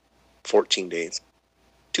about 14 days.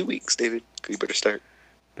 2 weeks, David. You better start.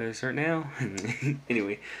 Better start now.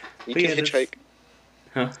 Anyway, You but can yeah, that's. hitchhike.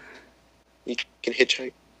 Huh? You can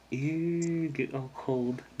hitchhike. You get all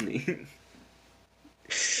cold. But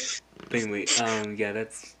anyway, yeah,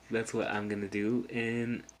 that's what I'm gonna do.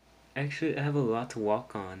 And actually, I have a lot to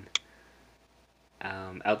walk on.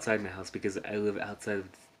 Outside my house because I live outside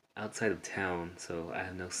of town, so I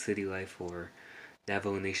have no city life or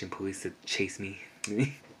Navajo Nation police to chase me.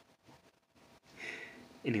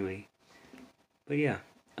 Anyway, but yeah.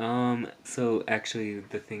 So actually,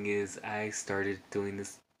 the thing is, I started doing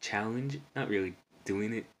this challenge. Not really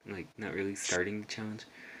doing it, like not really starting the challenge,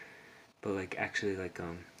 but like actually like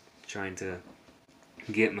trying to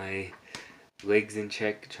get my legs in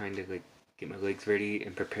check, trying to like get my legs ready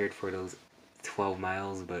and prepared for those 12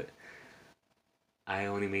 miles, but I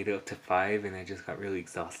only made it up to 5 and I just got really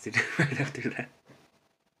exhausted right after that.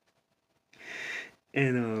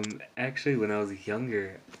 And actually when I was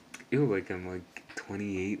younger, like I'm like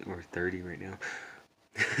 28 or 30 right now.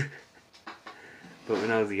 But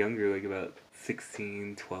when I was younger, like about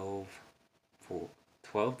 16, 12,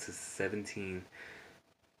 12 to 17,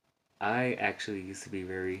 I actually used to be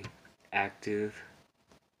very active,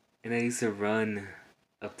 and I used to run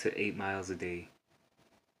up to 8 miles a day.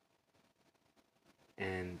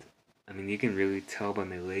 And I mean, you can really tell by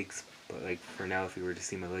my legs, but like for now, if you were to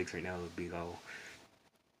see my legs right now, it would be all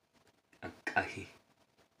it's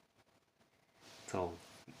all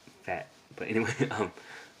fat. But anyway, but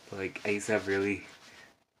like I used to have really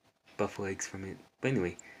buff legs from it. But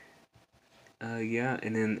anyway, yeah,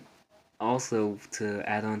 and then also to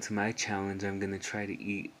add on to my challenge, I'm gonna try to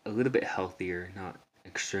eat a little bit healthier, not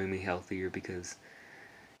extremely healthier, because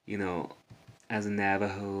you know, as a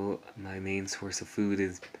Navajo, my main source of food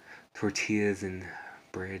is tortillas and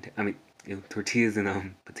bread. I mean, tortillas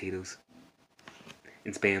and potatoes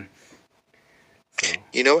and spam. So.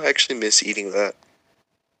 You know, I actually miss eating that.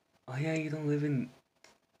 Oh yeah, you don't live in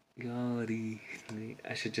Yachty.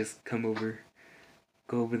 I should just go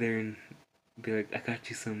over there and be like, I got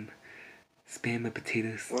you some spam and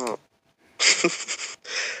potatoes. Well,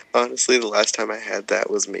 honestly, the last time I had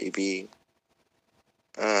that was maybe,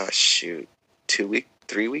 shoot,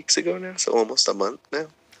 3 weeks ago now, so almost a month now.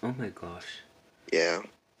 Oh my gosh. Yeah,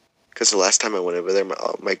 because the last time I went over there,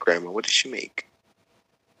 my grandma, what did she make?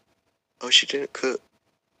 Oh, she didn't cook.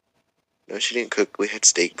 No, she didn't cook. We had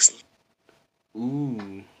steaks.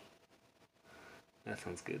 Ooh, that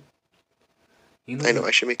sounds good. You know, I know.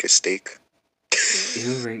 I should make a steak.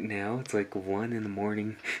 Right now it's like 1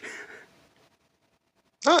 a.m.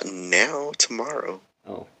 Not now. Tomorrow.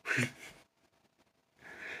 Oh.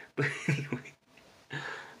 But anyway.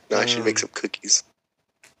 No, I should make some cookies.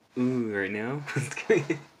 Ooh, right now?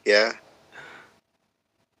 Yeah.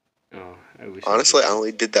 Oh, I wish. Honestly, I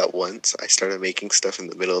only did that once. I started making stuff in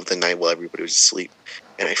the middle of the night while everybody was asleep,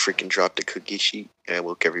 and I freaking dropped a cookie sheet, and I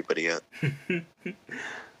woke everybody up. Oh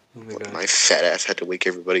my god. My fat ass had to wake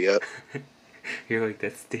everybody up. You're like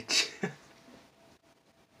that Stitch.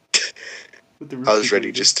 I was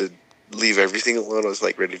ready just to leave everything alone. I was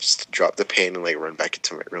like ready just to drop the pan and like run back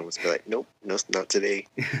into my room and be like, nope, no, not today.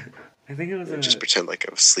 I think it was just pretend like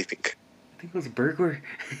I was sleeping. I think it was a burglar.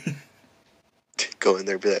 Go in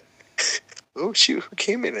there and be like, oh shoot, who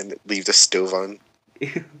came in, and leave the stove on.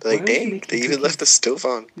 Like, dang, they even left the stove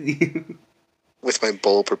on. With my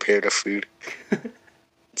bowl prepared of food.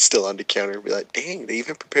 Still on the counter, be like, dang, they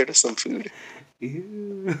even prepared us some food.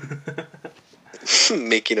 Ew.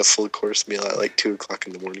 Making a full course meal at like 2 o'clock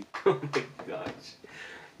in the morning. Oh my gosh.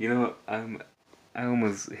 You know, I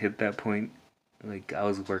almost hit that point. Like, I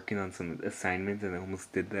was working on some assignments and I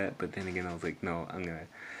almost did that, but then again I was like, no, I'm gonna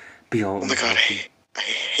be all. Oh my god, I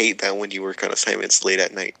hate that when you work on assignments late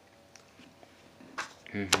at night.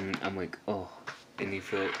 I'm like, oh, and you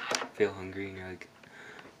feel hungry and you're like,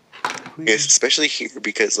 please. Yes, especially here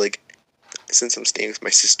because like since I'm staying with my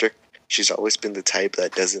sister, she's always been the type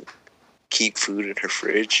that doesn't keep food in her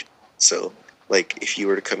fridge. So like if you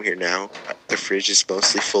were to come here now, the fridge is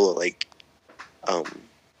mostly full of like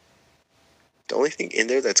the only thing in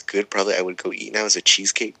there that's good probably I would go eat now is a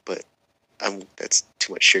cheesecake, but that's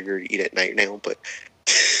too much sugar to eat at night now, but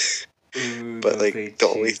Ooh, but like the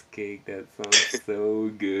only cheesecake, that sounds so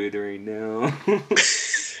good right now.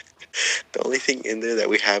 The only thing in there that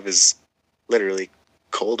we have is literally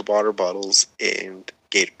cold water bottles and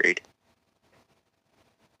Gatorade.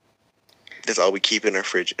 That's all we keep in our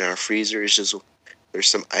fridge. And our freezer is just, there's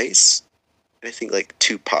some ice, and I think like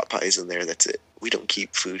 2 pot pies in there. That's it. We don't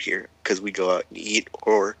keep food here because we go out and eat,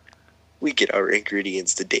 or we get our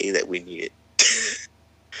ingredients the day that we need it.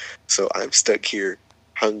 So I'm stuck here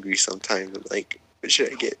hungry sometimes. I'm like, what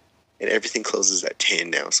should I get? And everything closes at 10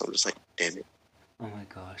 now, so I'm just like, damn it. Oh my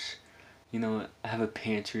gosh. You know what? I have a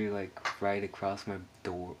pantry like right across my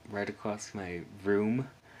door, right across my room.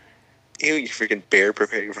 Ew, you freaking bear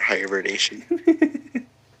preparing for hibernation.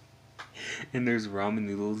 And there's ramen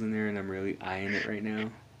noodles in there, and I'm really eyeing it right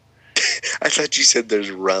now. I thought you said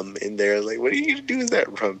there's rum in there. Like, what are you going to do with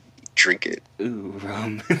that rum? Drink it. Ooh,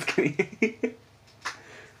 rum.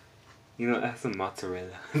 You know, I have some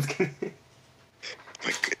mozzarella.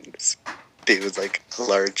 My goodness. It was like a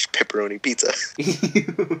large pepperoni pizza.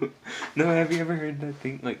 No, have you ever heard that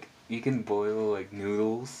thing? Like, you can boil, like,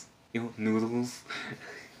 noodles Noodles.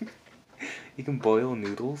 You can boil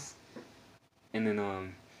noodles, and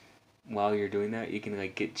then while you're doing that, you can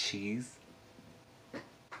like get cheese,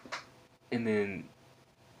 and then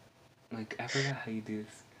like I forgot how you do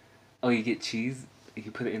this. Oh, you get cheese.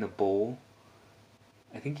 You put it in a bowl.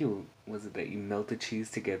 I think was it that you melt the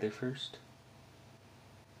cheese together first?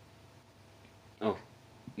 Oh,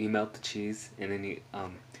 you melt the cheese and then you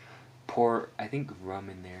pour I think rum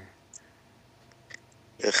in there.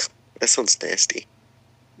 Ugh, that sounds nasty.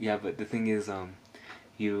 Yeah, but the thing is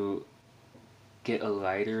you get a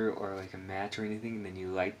lighter or like a match or anything, and then you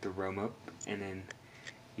light the rum up, and then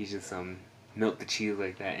you just melt the cheese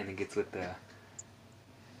like that, and it gets with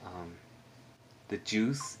um the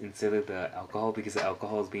juice instead of the alcohol, because the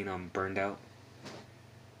alcohol is being burned out,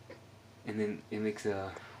 and then it makes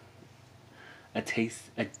a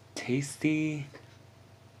tasty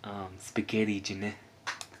spaghetti Jeanette.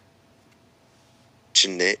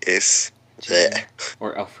 Jeanette is Jeanette.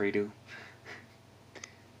 Or Alfredo.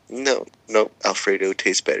 No, Alfredo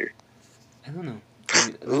tastes better. I don't know.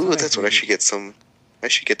 Ooh, that's what I should get some. I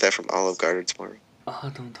should get that from Olive Garden tomorrow.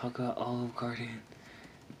 Oh, don't talk about Olive Garden.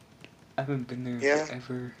 I haven't been there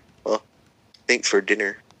forever. Well, thanks for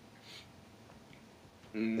dinner.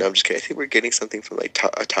 No, I'm just kidding. I think we're getting something from like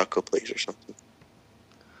a taco place or something.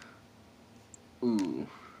 Ooh.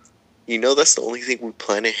 You know, that's the only thing we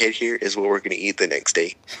plan ahead here is what we're going to eat the next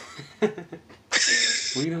day.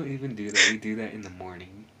 We don't even do that. We do that in the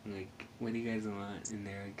morning. Like, what do you guys want? And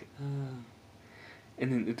they're like,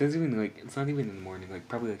 and then it doesn't even, like, it's not even in the morning. Like,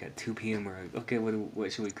 probably, like, at 2 p.m. we're like, okay,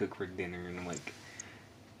 what should we cook for dinner? And I'm like,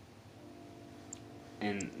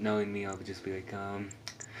 and knowing me, I would just be like,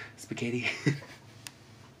 spaghetti.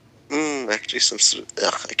 Actually,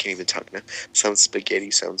 I can't even talk now. Some spaghetti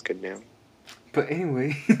sounds good now. But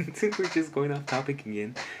anyway, since we're just going off topic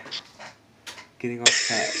again, getting off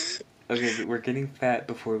fat. Okay, we're getting fat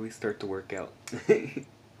before we start to work out.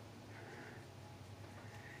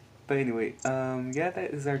 But anyway, yeah,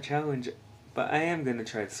 that is our challenge. But I am gonna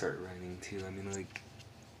try to start running too. I mean, like,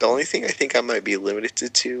 the only thing I think I might be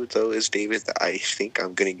limited to though is, David, that I think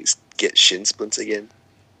I'm gonna get shin splints again.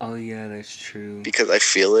 Oh yeah, that's true. Because I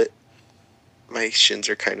feel it. My shins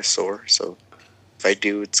are kind of sore, so if I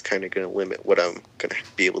do, it's kind of gonna limit what I'm gonna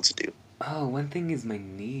be able to do. Oh, one thing is my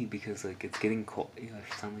knee, because like it's getting cold. Yeah,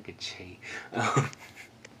 I sound like a Che.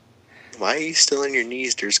 Why are you still on your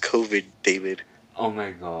knees? There's COVID, David. Oh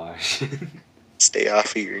my gosh. Stay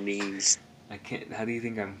off of your knees. I can't. How do you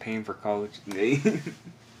think I'm paying for college?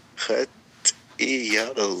 Cut. I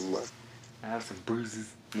have some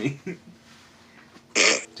bruises.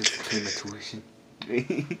 Just to pay my tuition.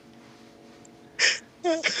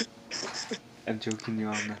 I'm joking,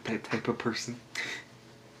 y'all. I'm not that type of person.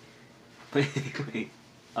 But anyway,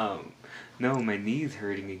 no, my knee's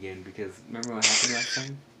hurting again because remember what happened last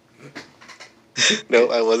time? No,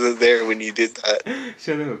 I wasn't there when you did that.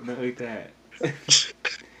 Shut up, not like that.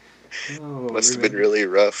 No, must have been really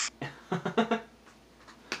rough.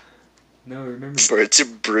 No, remember. For it to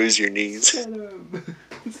bruise your knees. Shut up.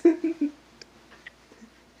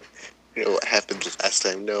 You know what happened last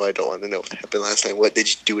time? No, I don't want to know what happened last time. What, did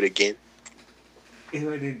you do it again?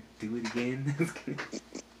 Ew, I didn't do it again.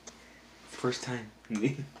 First time.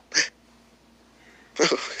 It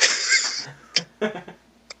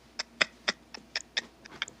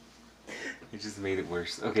just made it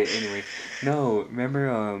worse. Okay, anyway. No,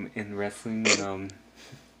 remember in wrestling when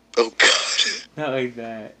oh god. Not like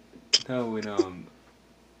that. No, when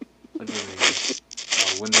what's his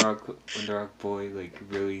name? Wonder Rock Boy like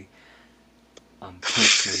really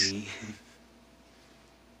punched my knee.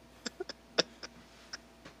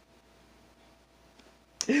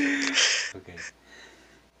 Okay.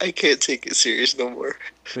 I can't take it serious no more.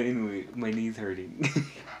 But anyway, my knee's hurting.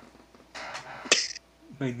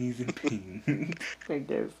 My knee's in pain. I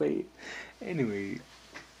can't say it. Anyway.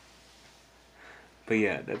 But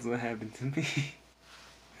yeah, that's what happened to me.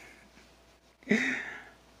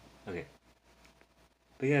 Okay.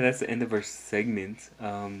 But yeah, that's the end of our segment.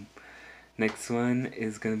 Next one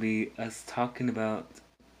is gonna be us talking about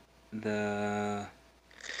the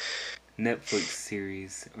Netflix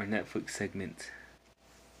series or Netflix segment.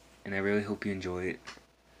 And I really hope you enjoy it.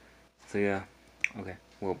 So yeah, okay,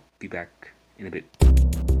 we'll be back in a bit.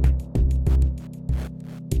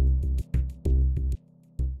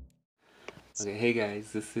 Okay, hey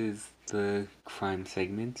guys, this is the crime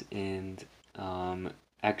segment, and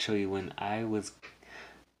actually when I was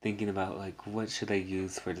thinking about like what should I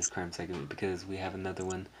use for this crime segment, because we have another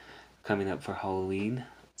one coming up for Halloween.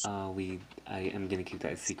 I am gonna keep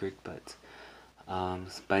that a secret, but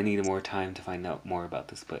But I needed more time to find out more about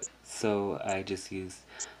this. But so I just used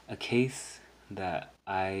a case that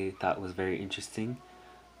I thought was very interesting,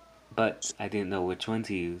 but I didn't know which one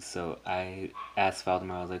to use. So I asked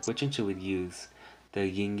Valdemar, I was like, which one should we use? The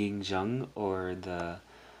Yingying Zhang or the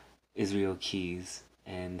Israel keys?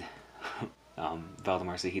 And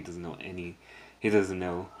Valdemar said he doesn't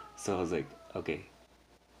know. So I was like, okay.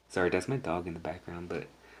 Sorry, that's my dog in the background, but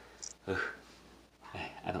ugh,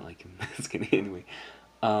 I don't like him. It's kidding. Anyway,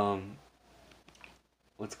 um,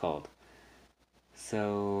 what's it called?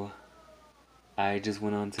 So I just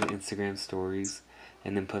went on to Instagram stories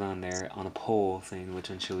and then put on there on a poll saying which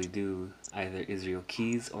one should we do, either Israel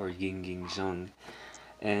Keys or Yingying Zhang.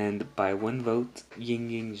 And by one vote,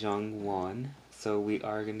 Yingying Zhang won. So we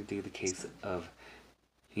are going to do the case of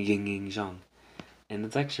Yingying Zhang. And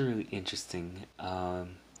it's actually really interesting.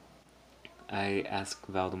 I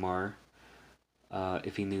asked Valdemar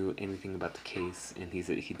if he knew anything about the case, and he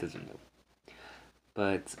said he doesn't know.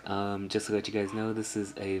 But just to let you guys know, this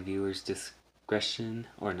is a viewer's discretion,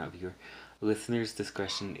 or not viewer, listener's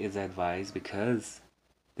discretion is advised, because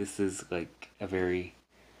this is like a very,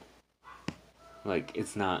 like,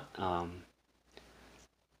 it's not, how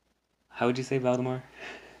would you say, Valdemar?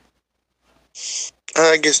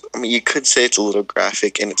 I guess, I mean, you could say it's a little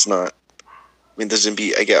graphic, and it's not. I mean, doesn't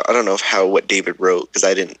be. I guess I don't know what David wrote, because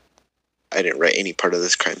I didn't write any part of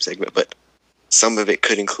this crime segment, but some of it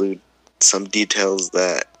could include some details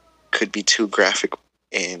that could be too graphic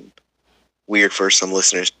and weird for some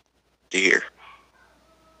listeners to hear.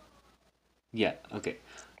 Yeah, okay.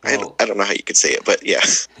 Well, I don't know how you could say it, but yeah.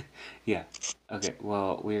 Yeah, okay,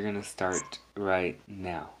 well, we're gonna start right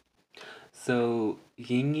now. So,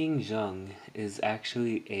 Yingying Zhang is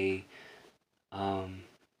actually a,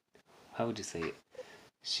 how would you say it?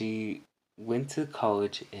 She went to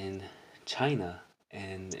college in China,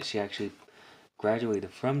 and she actually graduated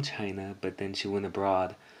from China, but then she went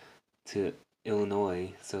abroad to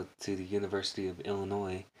Illinois, so to the University of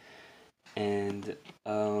Illinois, and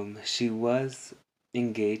she was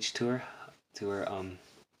engaged to her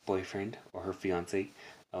boyfriend, or her fiance,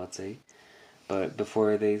 I would say. But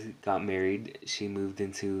before they got married, she moved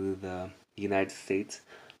into the United States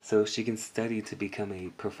so she can study to become a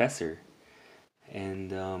professor.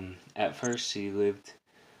 And at first, she lived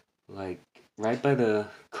like right by the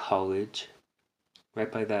college, right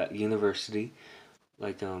by that university,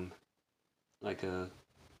 like like a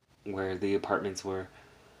where the apartments were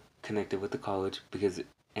connected with the college, because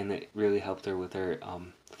and it really helped her with her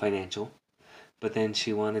financial. But then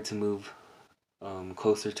she wanted to move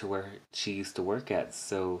closer to where she used to work at,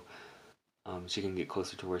 so she can get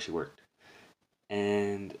closer to where she worked.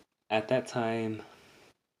 And at that time,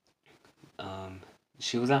 um,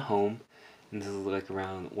 she was at home, and this was like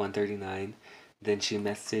around 1:39. Then she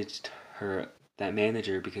messaged her that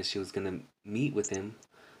manager because she was gonna meet with him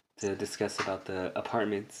to discuss about the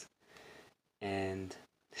apartments, and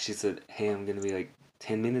she said, "Hey, I'm gonna be like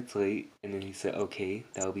 10 minutes late," and then he said, "Okay,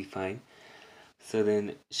 that'll be fine." So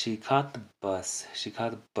then she caught the bus. She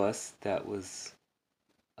caught a bus that was,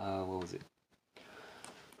 what was it?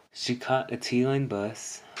 She caught a T-line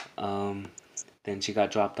bus. Then she got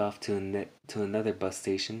dropped off to another bus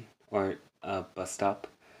station, or a bus stop,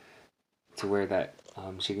 to where that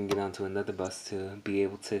she can get onto another bus to be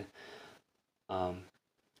able to um,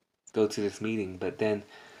 go to this meeting. But then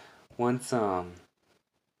once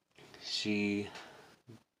she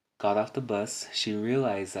got off the bus, she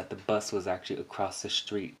realized that the bus was actually across the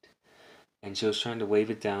street, and she was trying to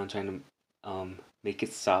wave it down, trying to make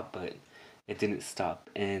it stop, but it didn't stop.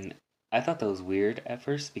 And I thought that was weird at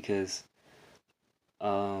first, because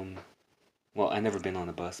um, well, I never been on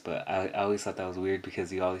a bus, but I always thought that was weird,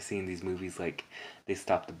 because you always see in these movies like they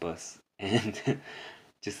stop the bus, and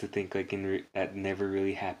just to think like that never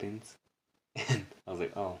really happens. And I was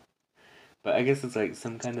like, oh, but I guess it's like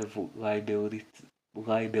some kind of liability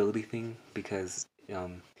thing, because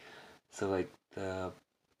so like the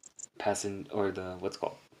passenger, or the what's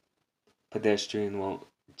called pedestrian, won't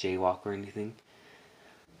jaywalk or anything.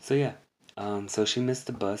 So yeah, so she missed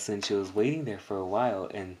the bus, and she was waiting there for a while,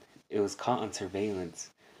 and it was caught on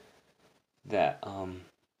surveillance that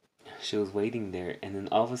she was waiting there, and then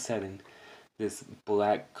all of a sudden this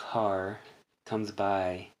black car comes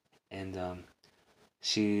by, and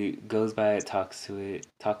she goes by it, talks to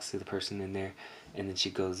the person in there, and then she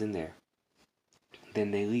goes in there.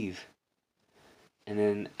 Then they leave. And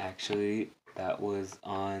then actually that was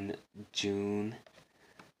on June,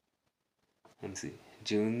 let me see,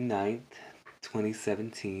 June 9th,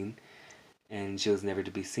 2017, and she was never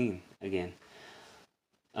to be seen again.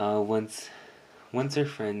 Once her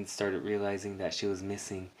friends started realizing that she was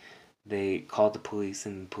missing, they called the police,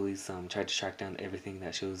 and the police tried to track down everything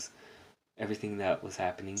that was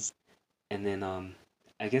happening. And then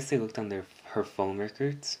I guess they looked on her phone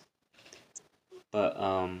records, but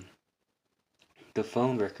the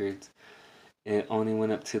phone records, it only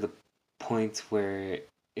went up to the point where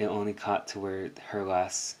it only caught to where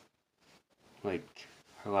like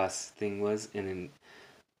her last thing was, and then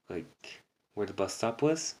like where the bus stop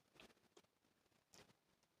was,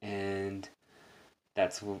 and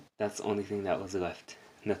that's the only thing that was left,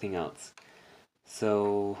 nothing else.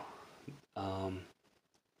 So um,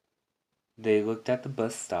 they looked at the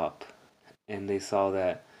bus stop, and they saw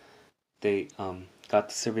that they got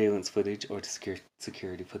the surveillance footage or the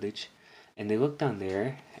security footage, and they looked on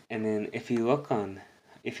there. And then if you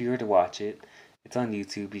were to watch it, it's on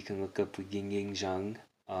YouTube. You can look up the Yingying Zhang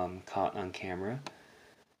caught on camera,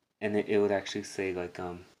 and it would actually say like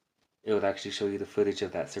it would actually show you the footage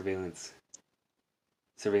of that surveillance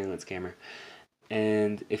camera.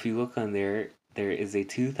 And if you look on there, there is a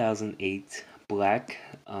 2008 black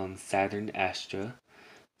Saturn Astra.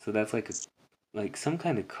 So that's like some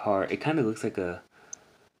kind of car. It kind of looks like a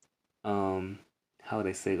how would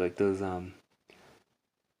I say, like those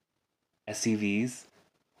SUVs,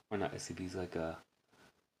 or not SUVs, like do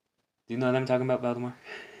you know what I'm talking about, Baltimore?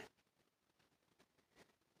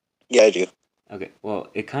 Yeah, I do. Okay, well,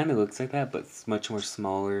 it kind of looks like that, but it's much more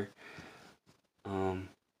smaller. Um,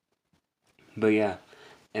 but yeah,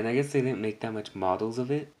 and I guess they didn't make that much models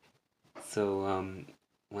of it. So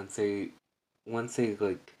once they once they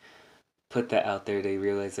like put that out there, they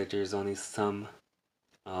realized that there's only some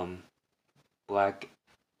um black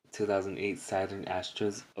 2008 Saturn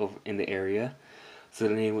Astras over in the area. So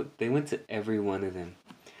then they went to every one of them,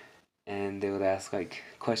 and they would ask like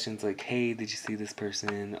questions like, "Hey, did you see this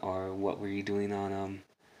person?" or "What were you doing on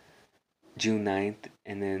June 9th?"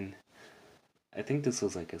 And then I think this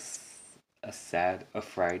was like a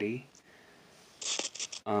Friday.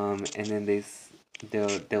 And then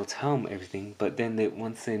they'll tell them everything, but then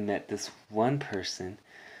once they met this one person,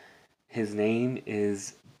 his name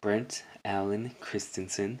is Brent Allen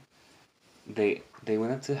Christensen. They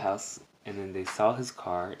went up to the house, and then they saw his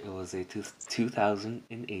car. It was a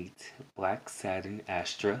 2008 black Saturn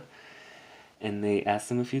Astra, and they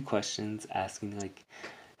asked him a few questions, asking like,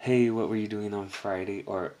 "Hey, what were you doing on Friday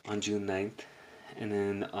or on June 9th?" And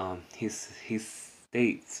then he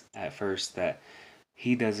states at first that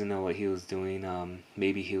he doesn't know what he was doing.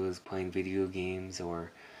 Maybe he was playing video games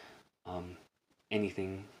or um,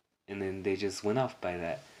 anything, and then they just went off by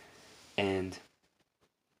that. And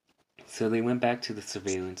so they went back to the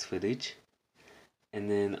surveillance footage,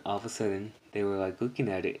 and then all of a sudden they were like looking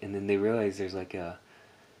at it, and then they realized there's like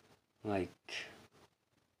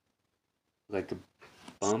like a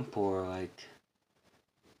bump, or like,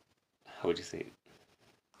 how would you say it?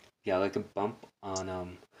 Yeah, like a bump on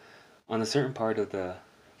a certain part of the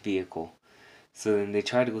vehicle. So then they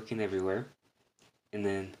tried looking everywhere, and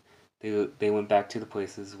then they went back to the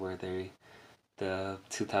places where the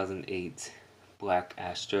 2008 black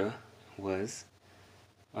Astra was,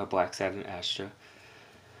 or black Saturn Astra,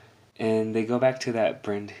 and they go back to that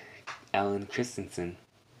Brent Allen Christensen,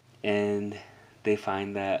 and they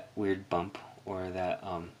find that weird bump, or that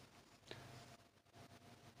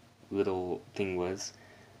little thing was,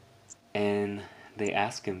 and they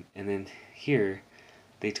ask him, and then here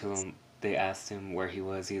they told him, they asked him where he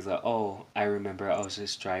was. He's like, "Oh, I remember. I was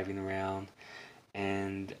just driving around,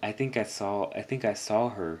 and I think I saw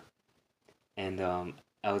her, and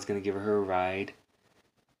I was gonna give her a ride,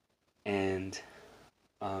 and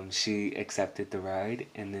she accepted the ride,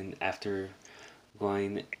 and then after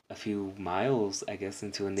going a few miles, I guess,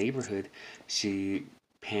 into a neighborhood, she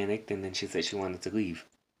panicked, and then she said she wanted to leave.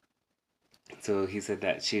 So he said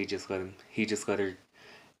that he just let her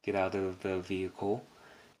get out of the vehicle,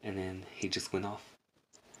 and then he just went off.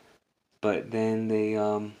 But then they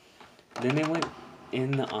went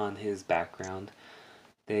in on his background.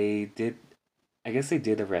 They did, I guess they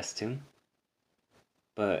did arrest him,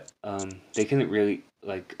 but they couldn't really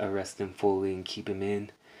like arrest him fully and keep him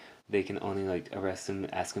in. They can only like arrest him,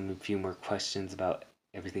 ask him a few more questions about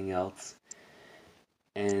everything else.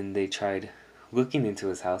 And they tried looking into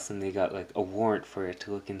his house, and they got like a warrant for it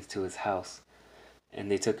to look into his house. And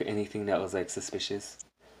they took anything that was like suspicious.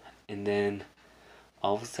 And then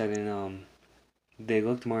all of a sudden, they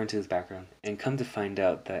looked more into his background, and come to find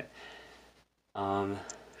out that um,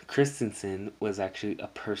 Christensen was actually a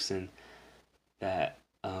person that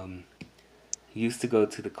used to go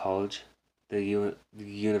to the college, the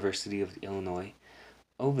University of Illinois,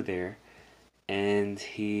 over there, and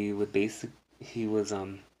he was basically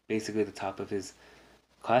the top of his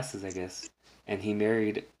classes, I guess, and he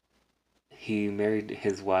married he married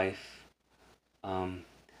his wife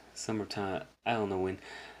summertime, I don't know when,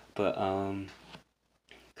 but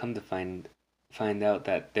come to find out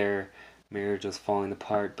that their marriage was falling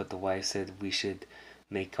apart, but the wife said we should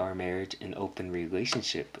make our marriage an open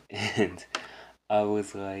relationship. And I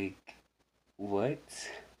was like, what?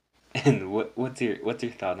 And what's your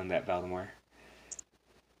thought on that, Valdemar?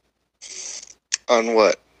 On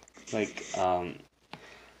what? Like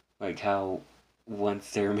like how once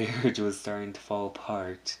their marriage was starting to fall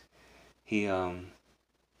apart, he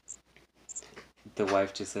the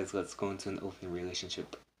wife just says let's go into an open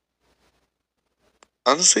relationship.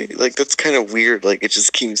 Honestly, like that's kind of weird. Like it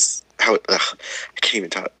just seems how I can't even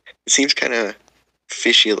talk. It seems kind of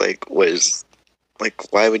fishy. Like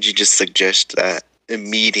why would you just suggest that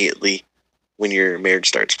immediately when your marriage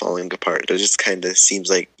starts falling apart? It just kind of seems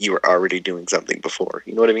like you were already doing something before.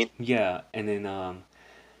 You know what I mean? Yeah, and then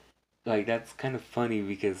like that's kind of funny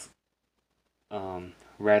because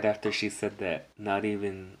right after she said that, not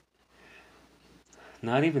even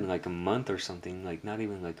like a month or something, like not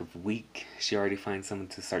even like a week, she already finds someone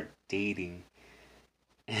to start dating.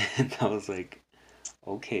 And I was like,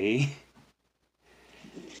 okay.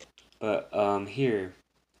 But here,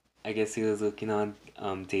 I guess he was looking on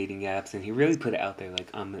dating apps, and he really put it out there like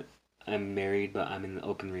I'm married, but I'm in an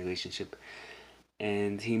open relationship.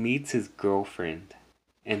 And he meets his girlfriend,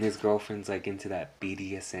 and his girlfriend's like into that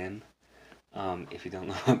BDSM. If you don't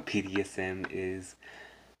know what BDSM is,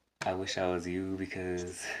 I wish I was you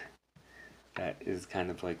because that is kind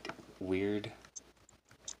of like weird.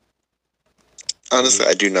 Honestly,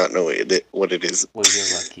 I do not know what it is. Well,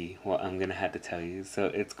 you're lucky. Well, I'm gonna have to tell you. So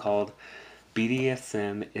it's called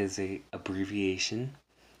BDSM is a abbreviation.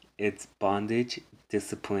 It's bondage,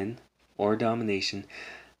 discipline, or domination,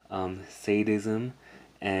 sadism,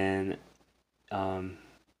 and um,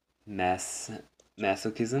 mas-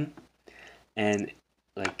 masochism, and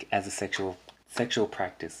like as a sexual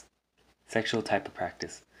practice, sexual type of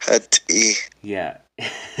practice. Yeah,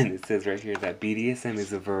 and it says right here that BDSM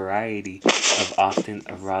is a variety of often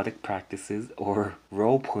erotic practices or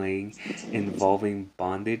role playing involving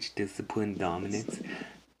bondage, discipline, dominance,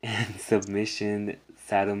 and submission,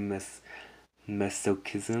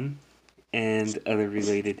 sadomasochism, and other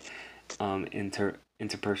related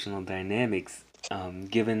interpersonal dynamics.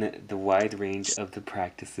 Given the wide range of the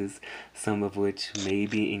practices, some of which may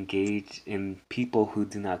be engaged in people who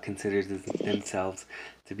do not consider themselves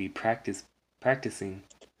to be practicing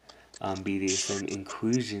BDSM,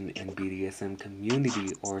 inclusion in BDSM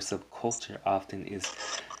community or subculture often is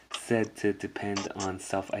said to depend on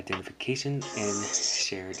self-identification and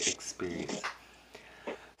shared experience.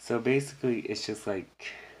 So basically, it's just like,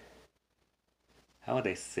 how would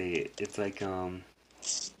I say it? It's like a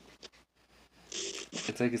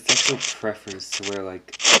sexual preference to where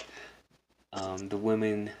like the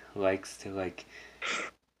woman likes to like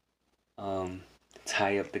um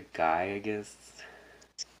tie up the guy, I guess.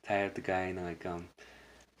 Tie up the guy and like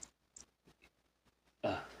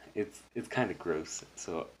uh, it's kind of gross.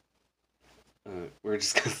 So we're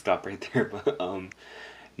just gonna stop right there. But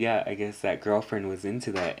yeah, I guess that girlfriend was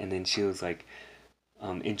into that, and then she was like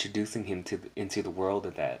introducing him into the world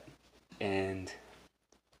of that, and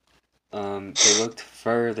they looked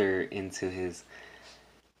further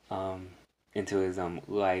um into his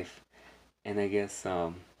life, and I guess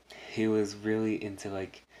he was really into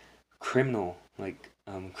like criminals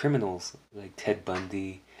like Ted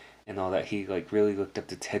Bundy and all that. He like really looked up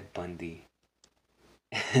to Ted Bundy,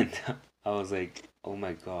 and I was like, oh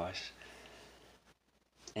my gosh.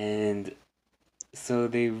 And so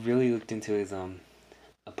they really looked into his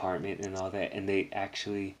apartment and all that, and they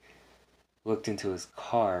actually looked into his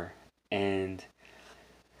car, and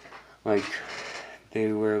like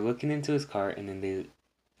they were looking into his car, and then they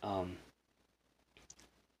um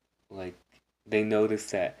like they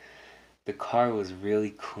noticed that the car was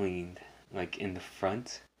really cleaned, like in the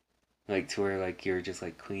front, like to where like you're just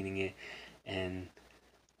like cleaning it. And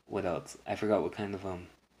what else, I forgot what kind of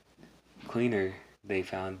cleaner they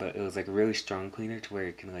found, but it was like a really strong cleaner to where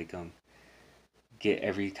it can like get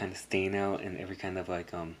every kind of stain out and every kind of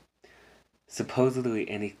like supposedly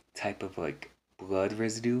any type of like blood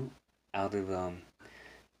residue out of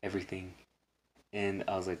everything. And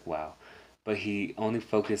I was like, wow. But he only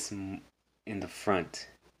focused in the front,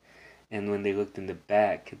 and when they looked in the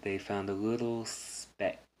back, they found a little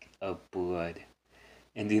speck of blood.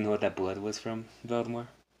 And do you know what that blood was from, Baltimore?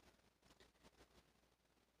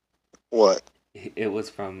 What? It was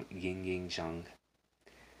from Yingying Zhang.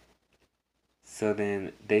 So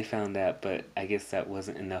then they found that, but I guess that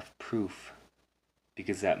wasn't enough proof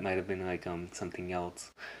because that might have been like something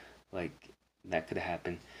else, like that could have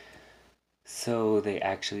happened. So they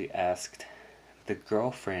actually asked the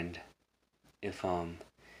girlfriend if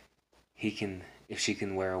he can if she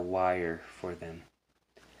can wear a wire for them.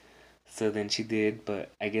 So then she did,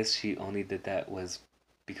 but I guess she only did that was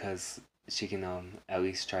because she can at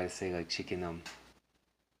least try to say like she can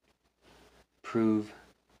prove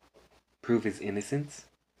his innocence.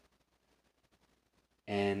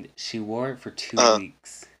 And she wore it for two Uh,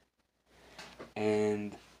 weeks.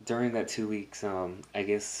 And during that 2 weeks, I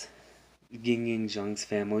guess Yingying Zhang's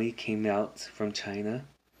family came out from China,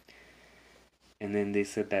 and then they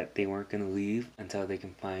said that they weren't gonna leave until they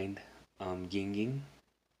can find Yingying.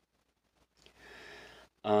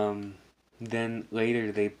 Um, then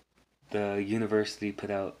later the university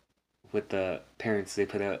put out with the parents they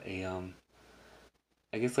put out a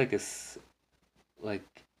I guess like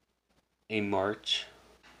a march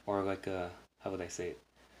or like a how would I say it,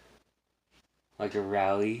 like a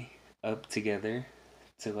rally up together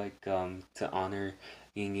to honor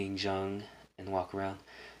Ying Zhang and walk around.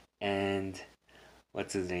 And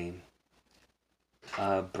what's his name,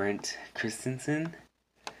 Brent Christensen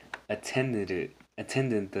attended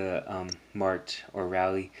the march or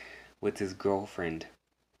rally with his girlfriend.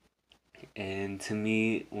 And to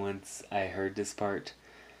me, once I heard this part,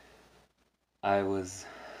 I was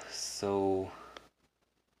so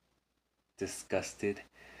disgusted.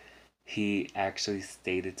 He actually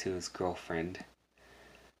stated to his girlfriend,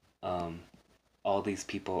 um, all these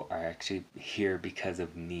people are actually here because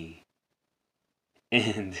of me.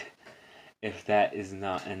 And if that is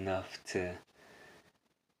not enough to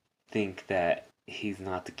think that he's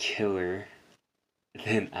not the killer,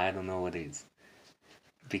 then I don't know what is.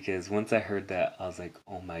 Because once I heard that, I was like,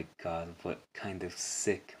 oh my god, what kind of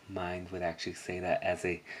sick mind would actually say that as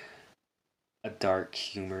a dark,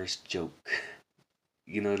 humorous joke?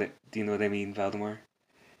 Do you know what I mean, Valdemar?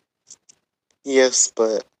 yes,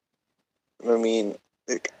 but I mean,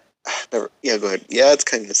 like, never. Yeah, go ahead. Yeah, it's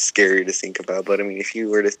kind of scary to think about, but I mean, if you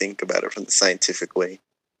were to think about it from the scientific way,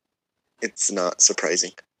 it's not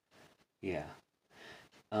surprising Yeah.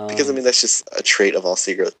 because I mean that's just a trait of all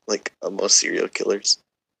most serial killers.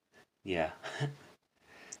 Yeah.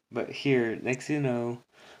 But here, next you know,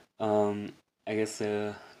 um, I guess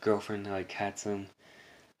the girlfriend like had some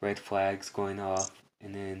red flags going off,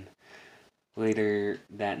 and then later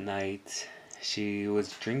that night, she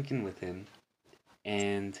was drinking with him,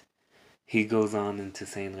 and he goes on into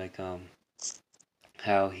saying like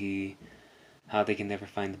how he how they can never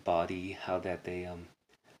find the body, how that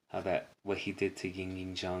what he did to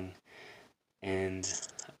Ying Zhang, and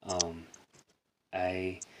um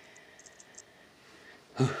I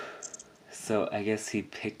so I guess he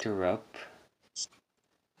picked her up,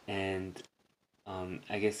 and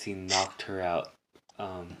I guess he knocked her out.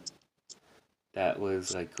 Um, that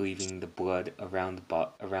was like leaving the blood around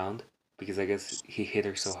around, because I guess he hit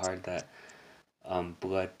her so hard that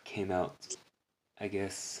blood came out. I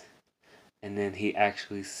guess, and then he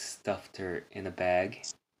actually stuffed her in a bag,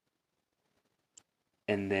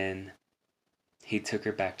 and then he took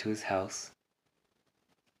her back to his house,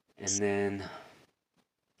 and then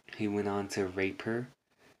he went on to rape her,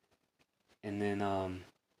 and then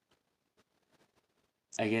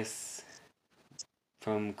I guess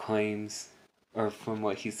from claims or from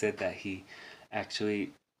what he said that he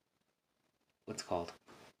actually what's it called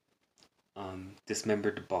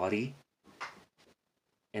dismembered the body,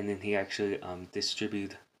 and then he actually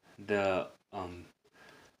distributed the um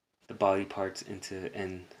the body parts into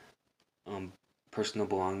and um personal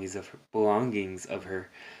belongings of her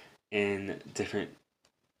in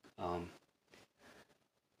um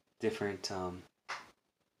different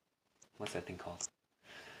what's that thing called,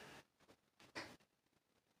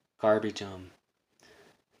 garbage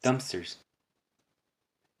dumpsters,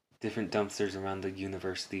 different dumpsters around the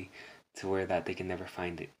university, to where that they can never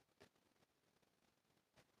find it.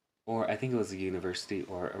 Or I think it was a university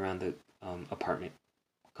or around the apartment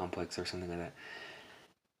complex or something like that.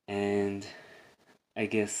 And I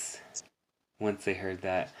guess once they heard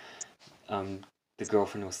that, um, the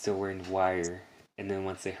girlfriend was still wearing wire, and then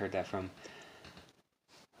once they heard that from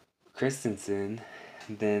Christensen,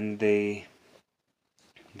 then they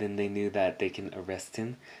knew that they can arrest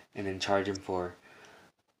him and then charge him for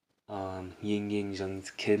Ying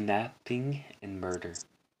Zheng's kidnapping and murder.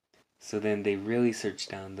 So then they really searched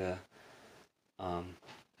down um,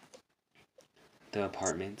 the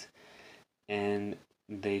apartment, and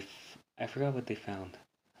I forgot what they found.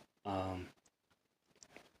 Um,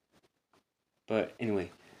 but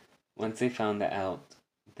anyway, once they found that out,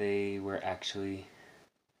 they were actually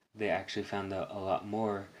they actually found out a lot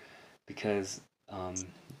more, because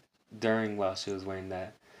during while she was wearing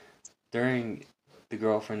that during the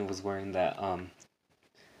girlfriend was wearing that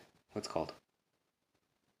what's it called,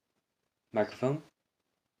 microphone.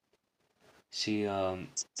 She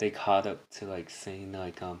they caught up to like saying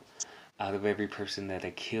like out of every person that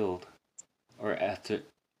I killed, or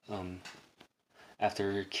um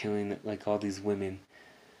after killing like all these women,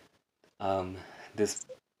 um this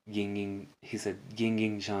Yingying, he said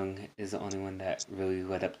Yingying Zhang is the only one that really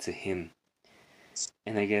led up to him.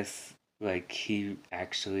 And I guess like he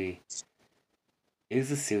actually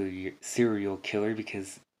is a serial killer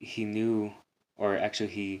because he knew, or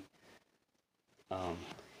actually um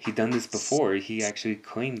he done this before. He actually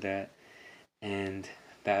claimed that, and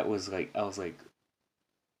that was like, I was like,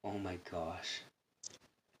 oh my gosh.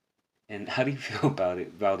 And how do you feel about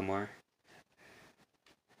it, Valdemar?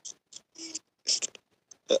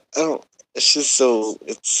 I don't. It's just so.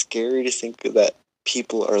 It's scary to think that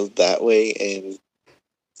people are that way, and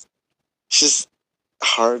it's just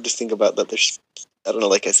hard to think about that. There's, I don't know.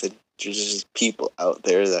 Like I said, there's just people out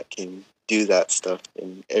there that can do that stuff,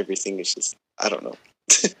 and everything is just. I don't know.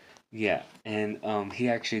 Yeah, and he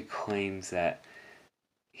actually claims that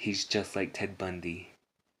he's just like Ted Bundy.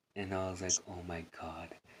 And I was like, oh my god.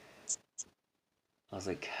 I was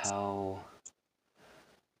like, how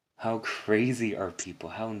crazy are people?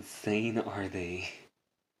 How insane are they?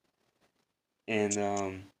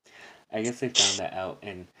 And I guess they found that out,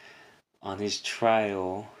 and on his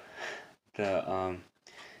trial, the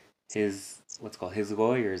his what's called his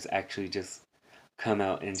lawyers actually just come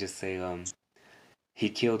out and just say he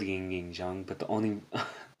killed Ying Zhang, but the only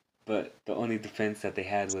but the only defense that they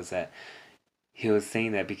had was that he was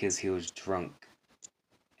saying that because he was drunk.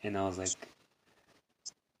 And I was like,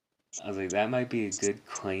 that might be a good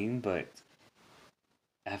claim, but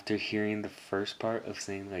after hearing the first part of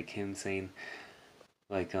saying like him saying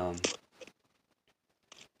like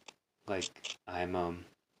like I'm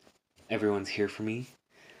everyone's here for me,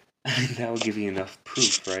 I mean that would give you enough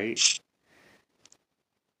proof, right?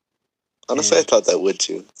 Honestly, I And thought that would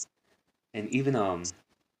too. even what's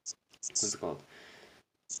it called?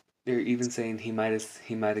 They're even saying he might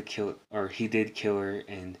have killed, or he did kill her,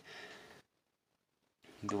 and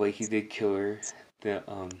the way he did kill her, the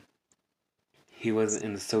he wasn't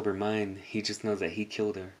in a sober mind. He just knows that he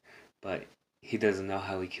killed her, but he doesn't know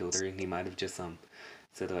how he killed her, and he might have just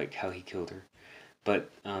said like how he killed her. But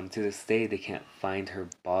to this day, they can't find her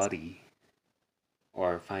body,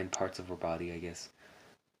 or find parts of her body, I guess.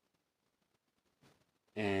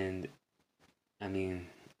 And I mean,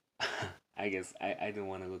 I guess I didn't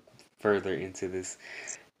want to look further into this,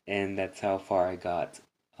 and that's how far I got.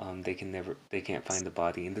 They can't find the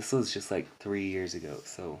body, and this was just like 3 years ago,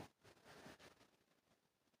 so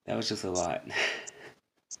that was just a lot.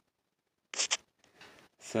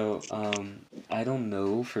 So I don't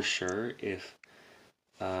know for sure if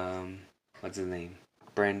um, what's his name,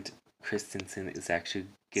 Brent Christensen is actually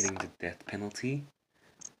getting the death penalty,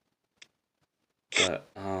 but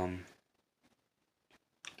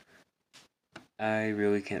I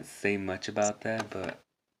really can't say much about that. But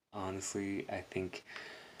honestly, I think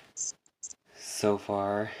so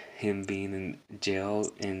far him being in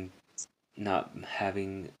jail and not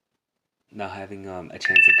having a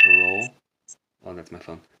chance of parole. Oh, that's my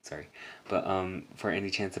phone. Sorry, but for any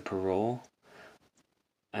chance of parole,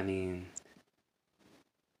 I mean,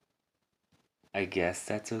 I guess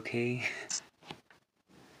that's okay.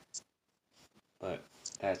 But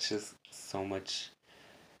that's just so much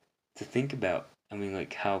to think about. I mean,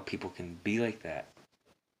 like how people can be like that.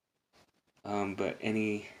 But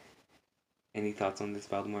any thoughts on this,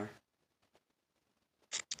 Valdemar?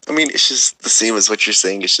 I mean, it's just the same as what you're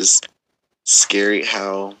saying. It's just scary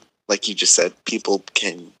how, like you just said, people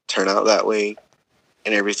can turn out that way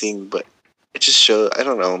and everything. But it just shows. I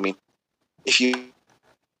don't know. I mean, if you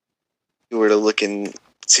were to look into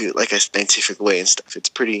like a scientific way and stuff, it's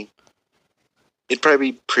pretty. It'd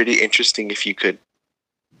probably be pretty interesting if you could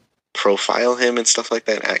profile him and stuff like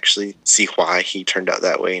that and actually see why he turned out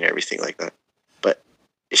that way and everything like that. But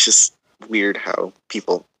it's just weird how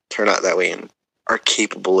people turn out that way and are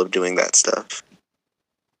capable of doing that stuff.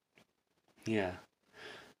 Yeah,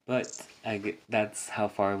 but that's how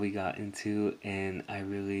far we got into, and I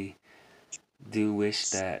really do wish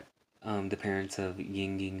that the parents of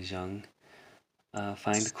Yingying Zhang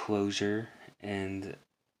find closure and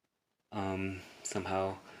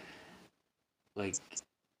somehow like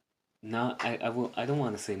not I don't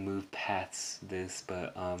want to say move past this,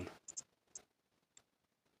 but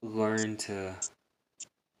learn to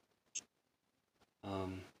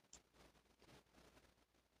um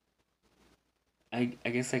I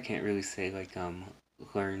guess I can't really say like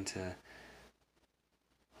learn to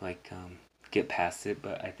like get past it,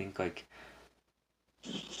 but I think like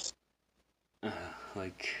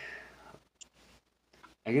Like,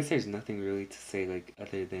 I guess there's nothing really to say, like,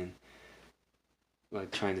 other than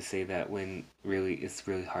like trying to say that when really it's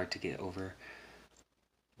really hard to get over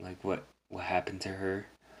like what happened to her.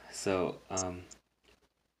 So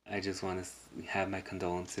I just want to have my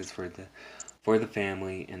condolences for the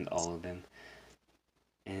family and all of them.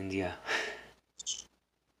 And yeah.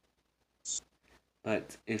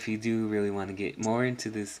 But if you do really want to get more into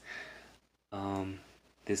this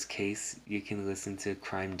case, you can listen to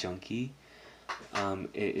Crime Junkie.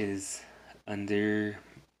 It is under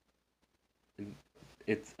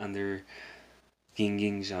it's under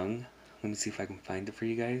Yingying Zhang. Let me see if I can find it for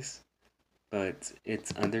you guys. But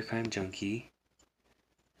it's under Crime Junkie.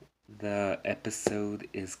 The episode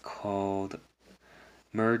is called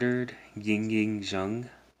Murdered Yingying Zhang.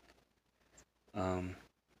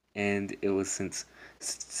 And it was since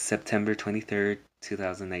September 23rd,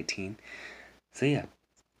 2019. So yeah.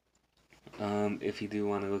 If you do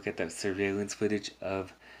want to look at that surveillance footage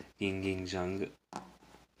of Yingying Zhang,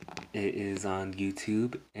 it is on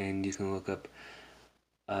YouTube, and you can look up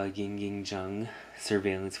Yingying Zhang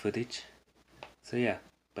surveillance footage. So yeah,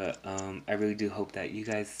 but I really do hope that you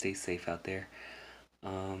guys stay safe out there.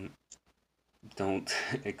 Don't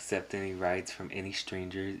accept any rides from any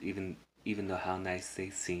strangers, even though how nice they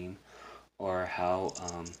seem, or how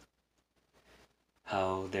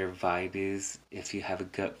their vibe is. If you have a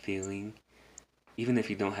gut feeling, even if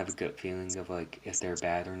you don't have a gut feeling of like if they're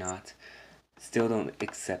bad or not, still don't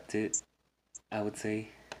accept it. I would say,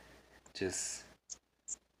 just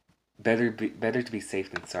better to be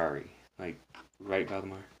safe than sorry. Like, right,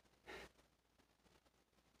 Valdemar?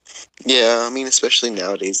 Yeah, I mean, especially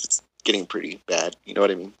nowadays, it's getting pretty bad. You know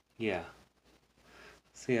what I mean? Yeah.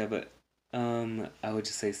 So yeah, but I would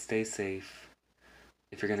just say stay safe.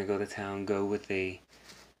 If you're gonna go to town, go with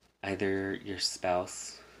either your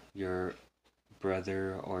spouse, your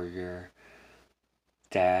brother, or your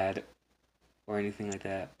dad, or anything like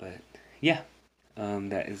that. But yeah,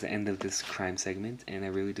 that is the end of this crime segment, and I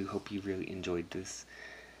really do hope you really enjoyed this.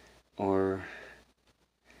 Or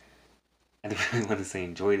I don't really want to say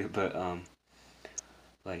enjoyed it, but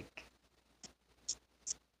like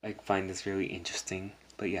find this really interesting.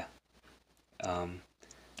 But yeah,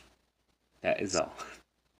 that is all.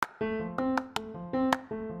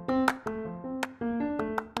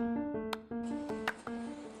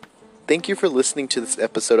 Thank you for listening to this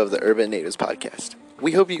episode of the Urban Natives Podcast.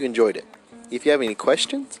 We hope you enjoyed it. If you have any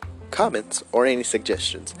questions, comments, or any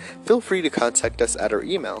suggestions, feel free to contact us at our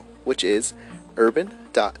email, which is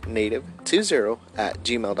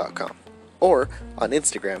urban.native20@gmail.com, or on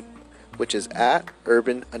Instagram, which is at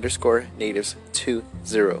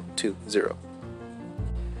urban_natives2020.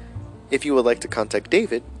 If you would like to contact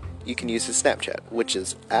David, you can use his Snapchat, which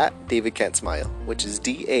is at DavidCan'tSmile, which is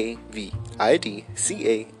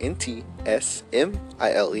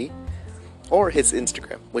DavidCantsmile, or his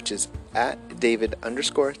Instagram, which is at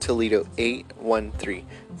David_Toledo813.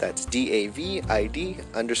 That's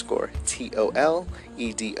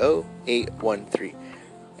DAVID_TOLEDO813.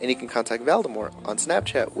 And you can contact Valdemar on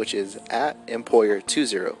Snapchat, which is at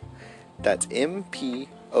Empoyer20. That's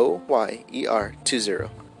MPOYER20.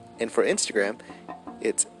 And for Instagram,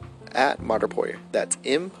 it's at Modderpoyer. That's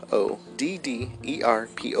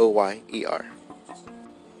MODDERPOYER.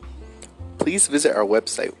 Please visit our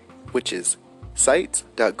website, which is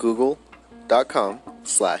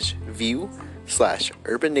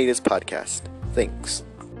sites.google.com/view/Urban Natives Podcast. Thanks.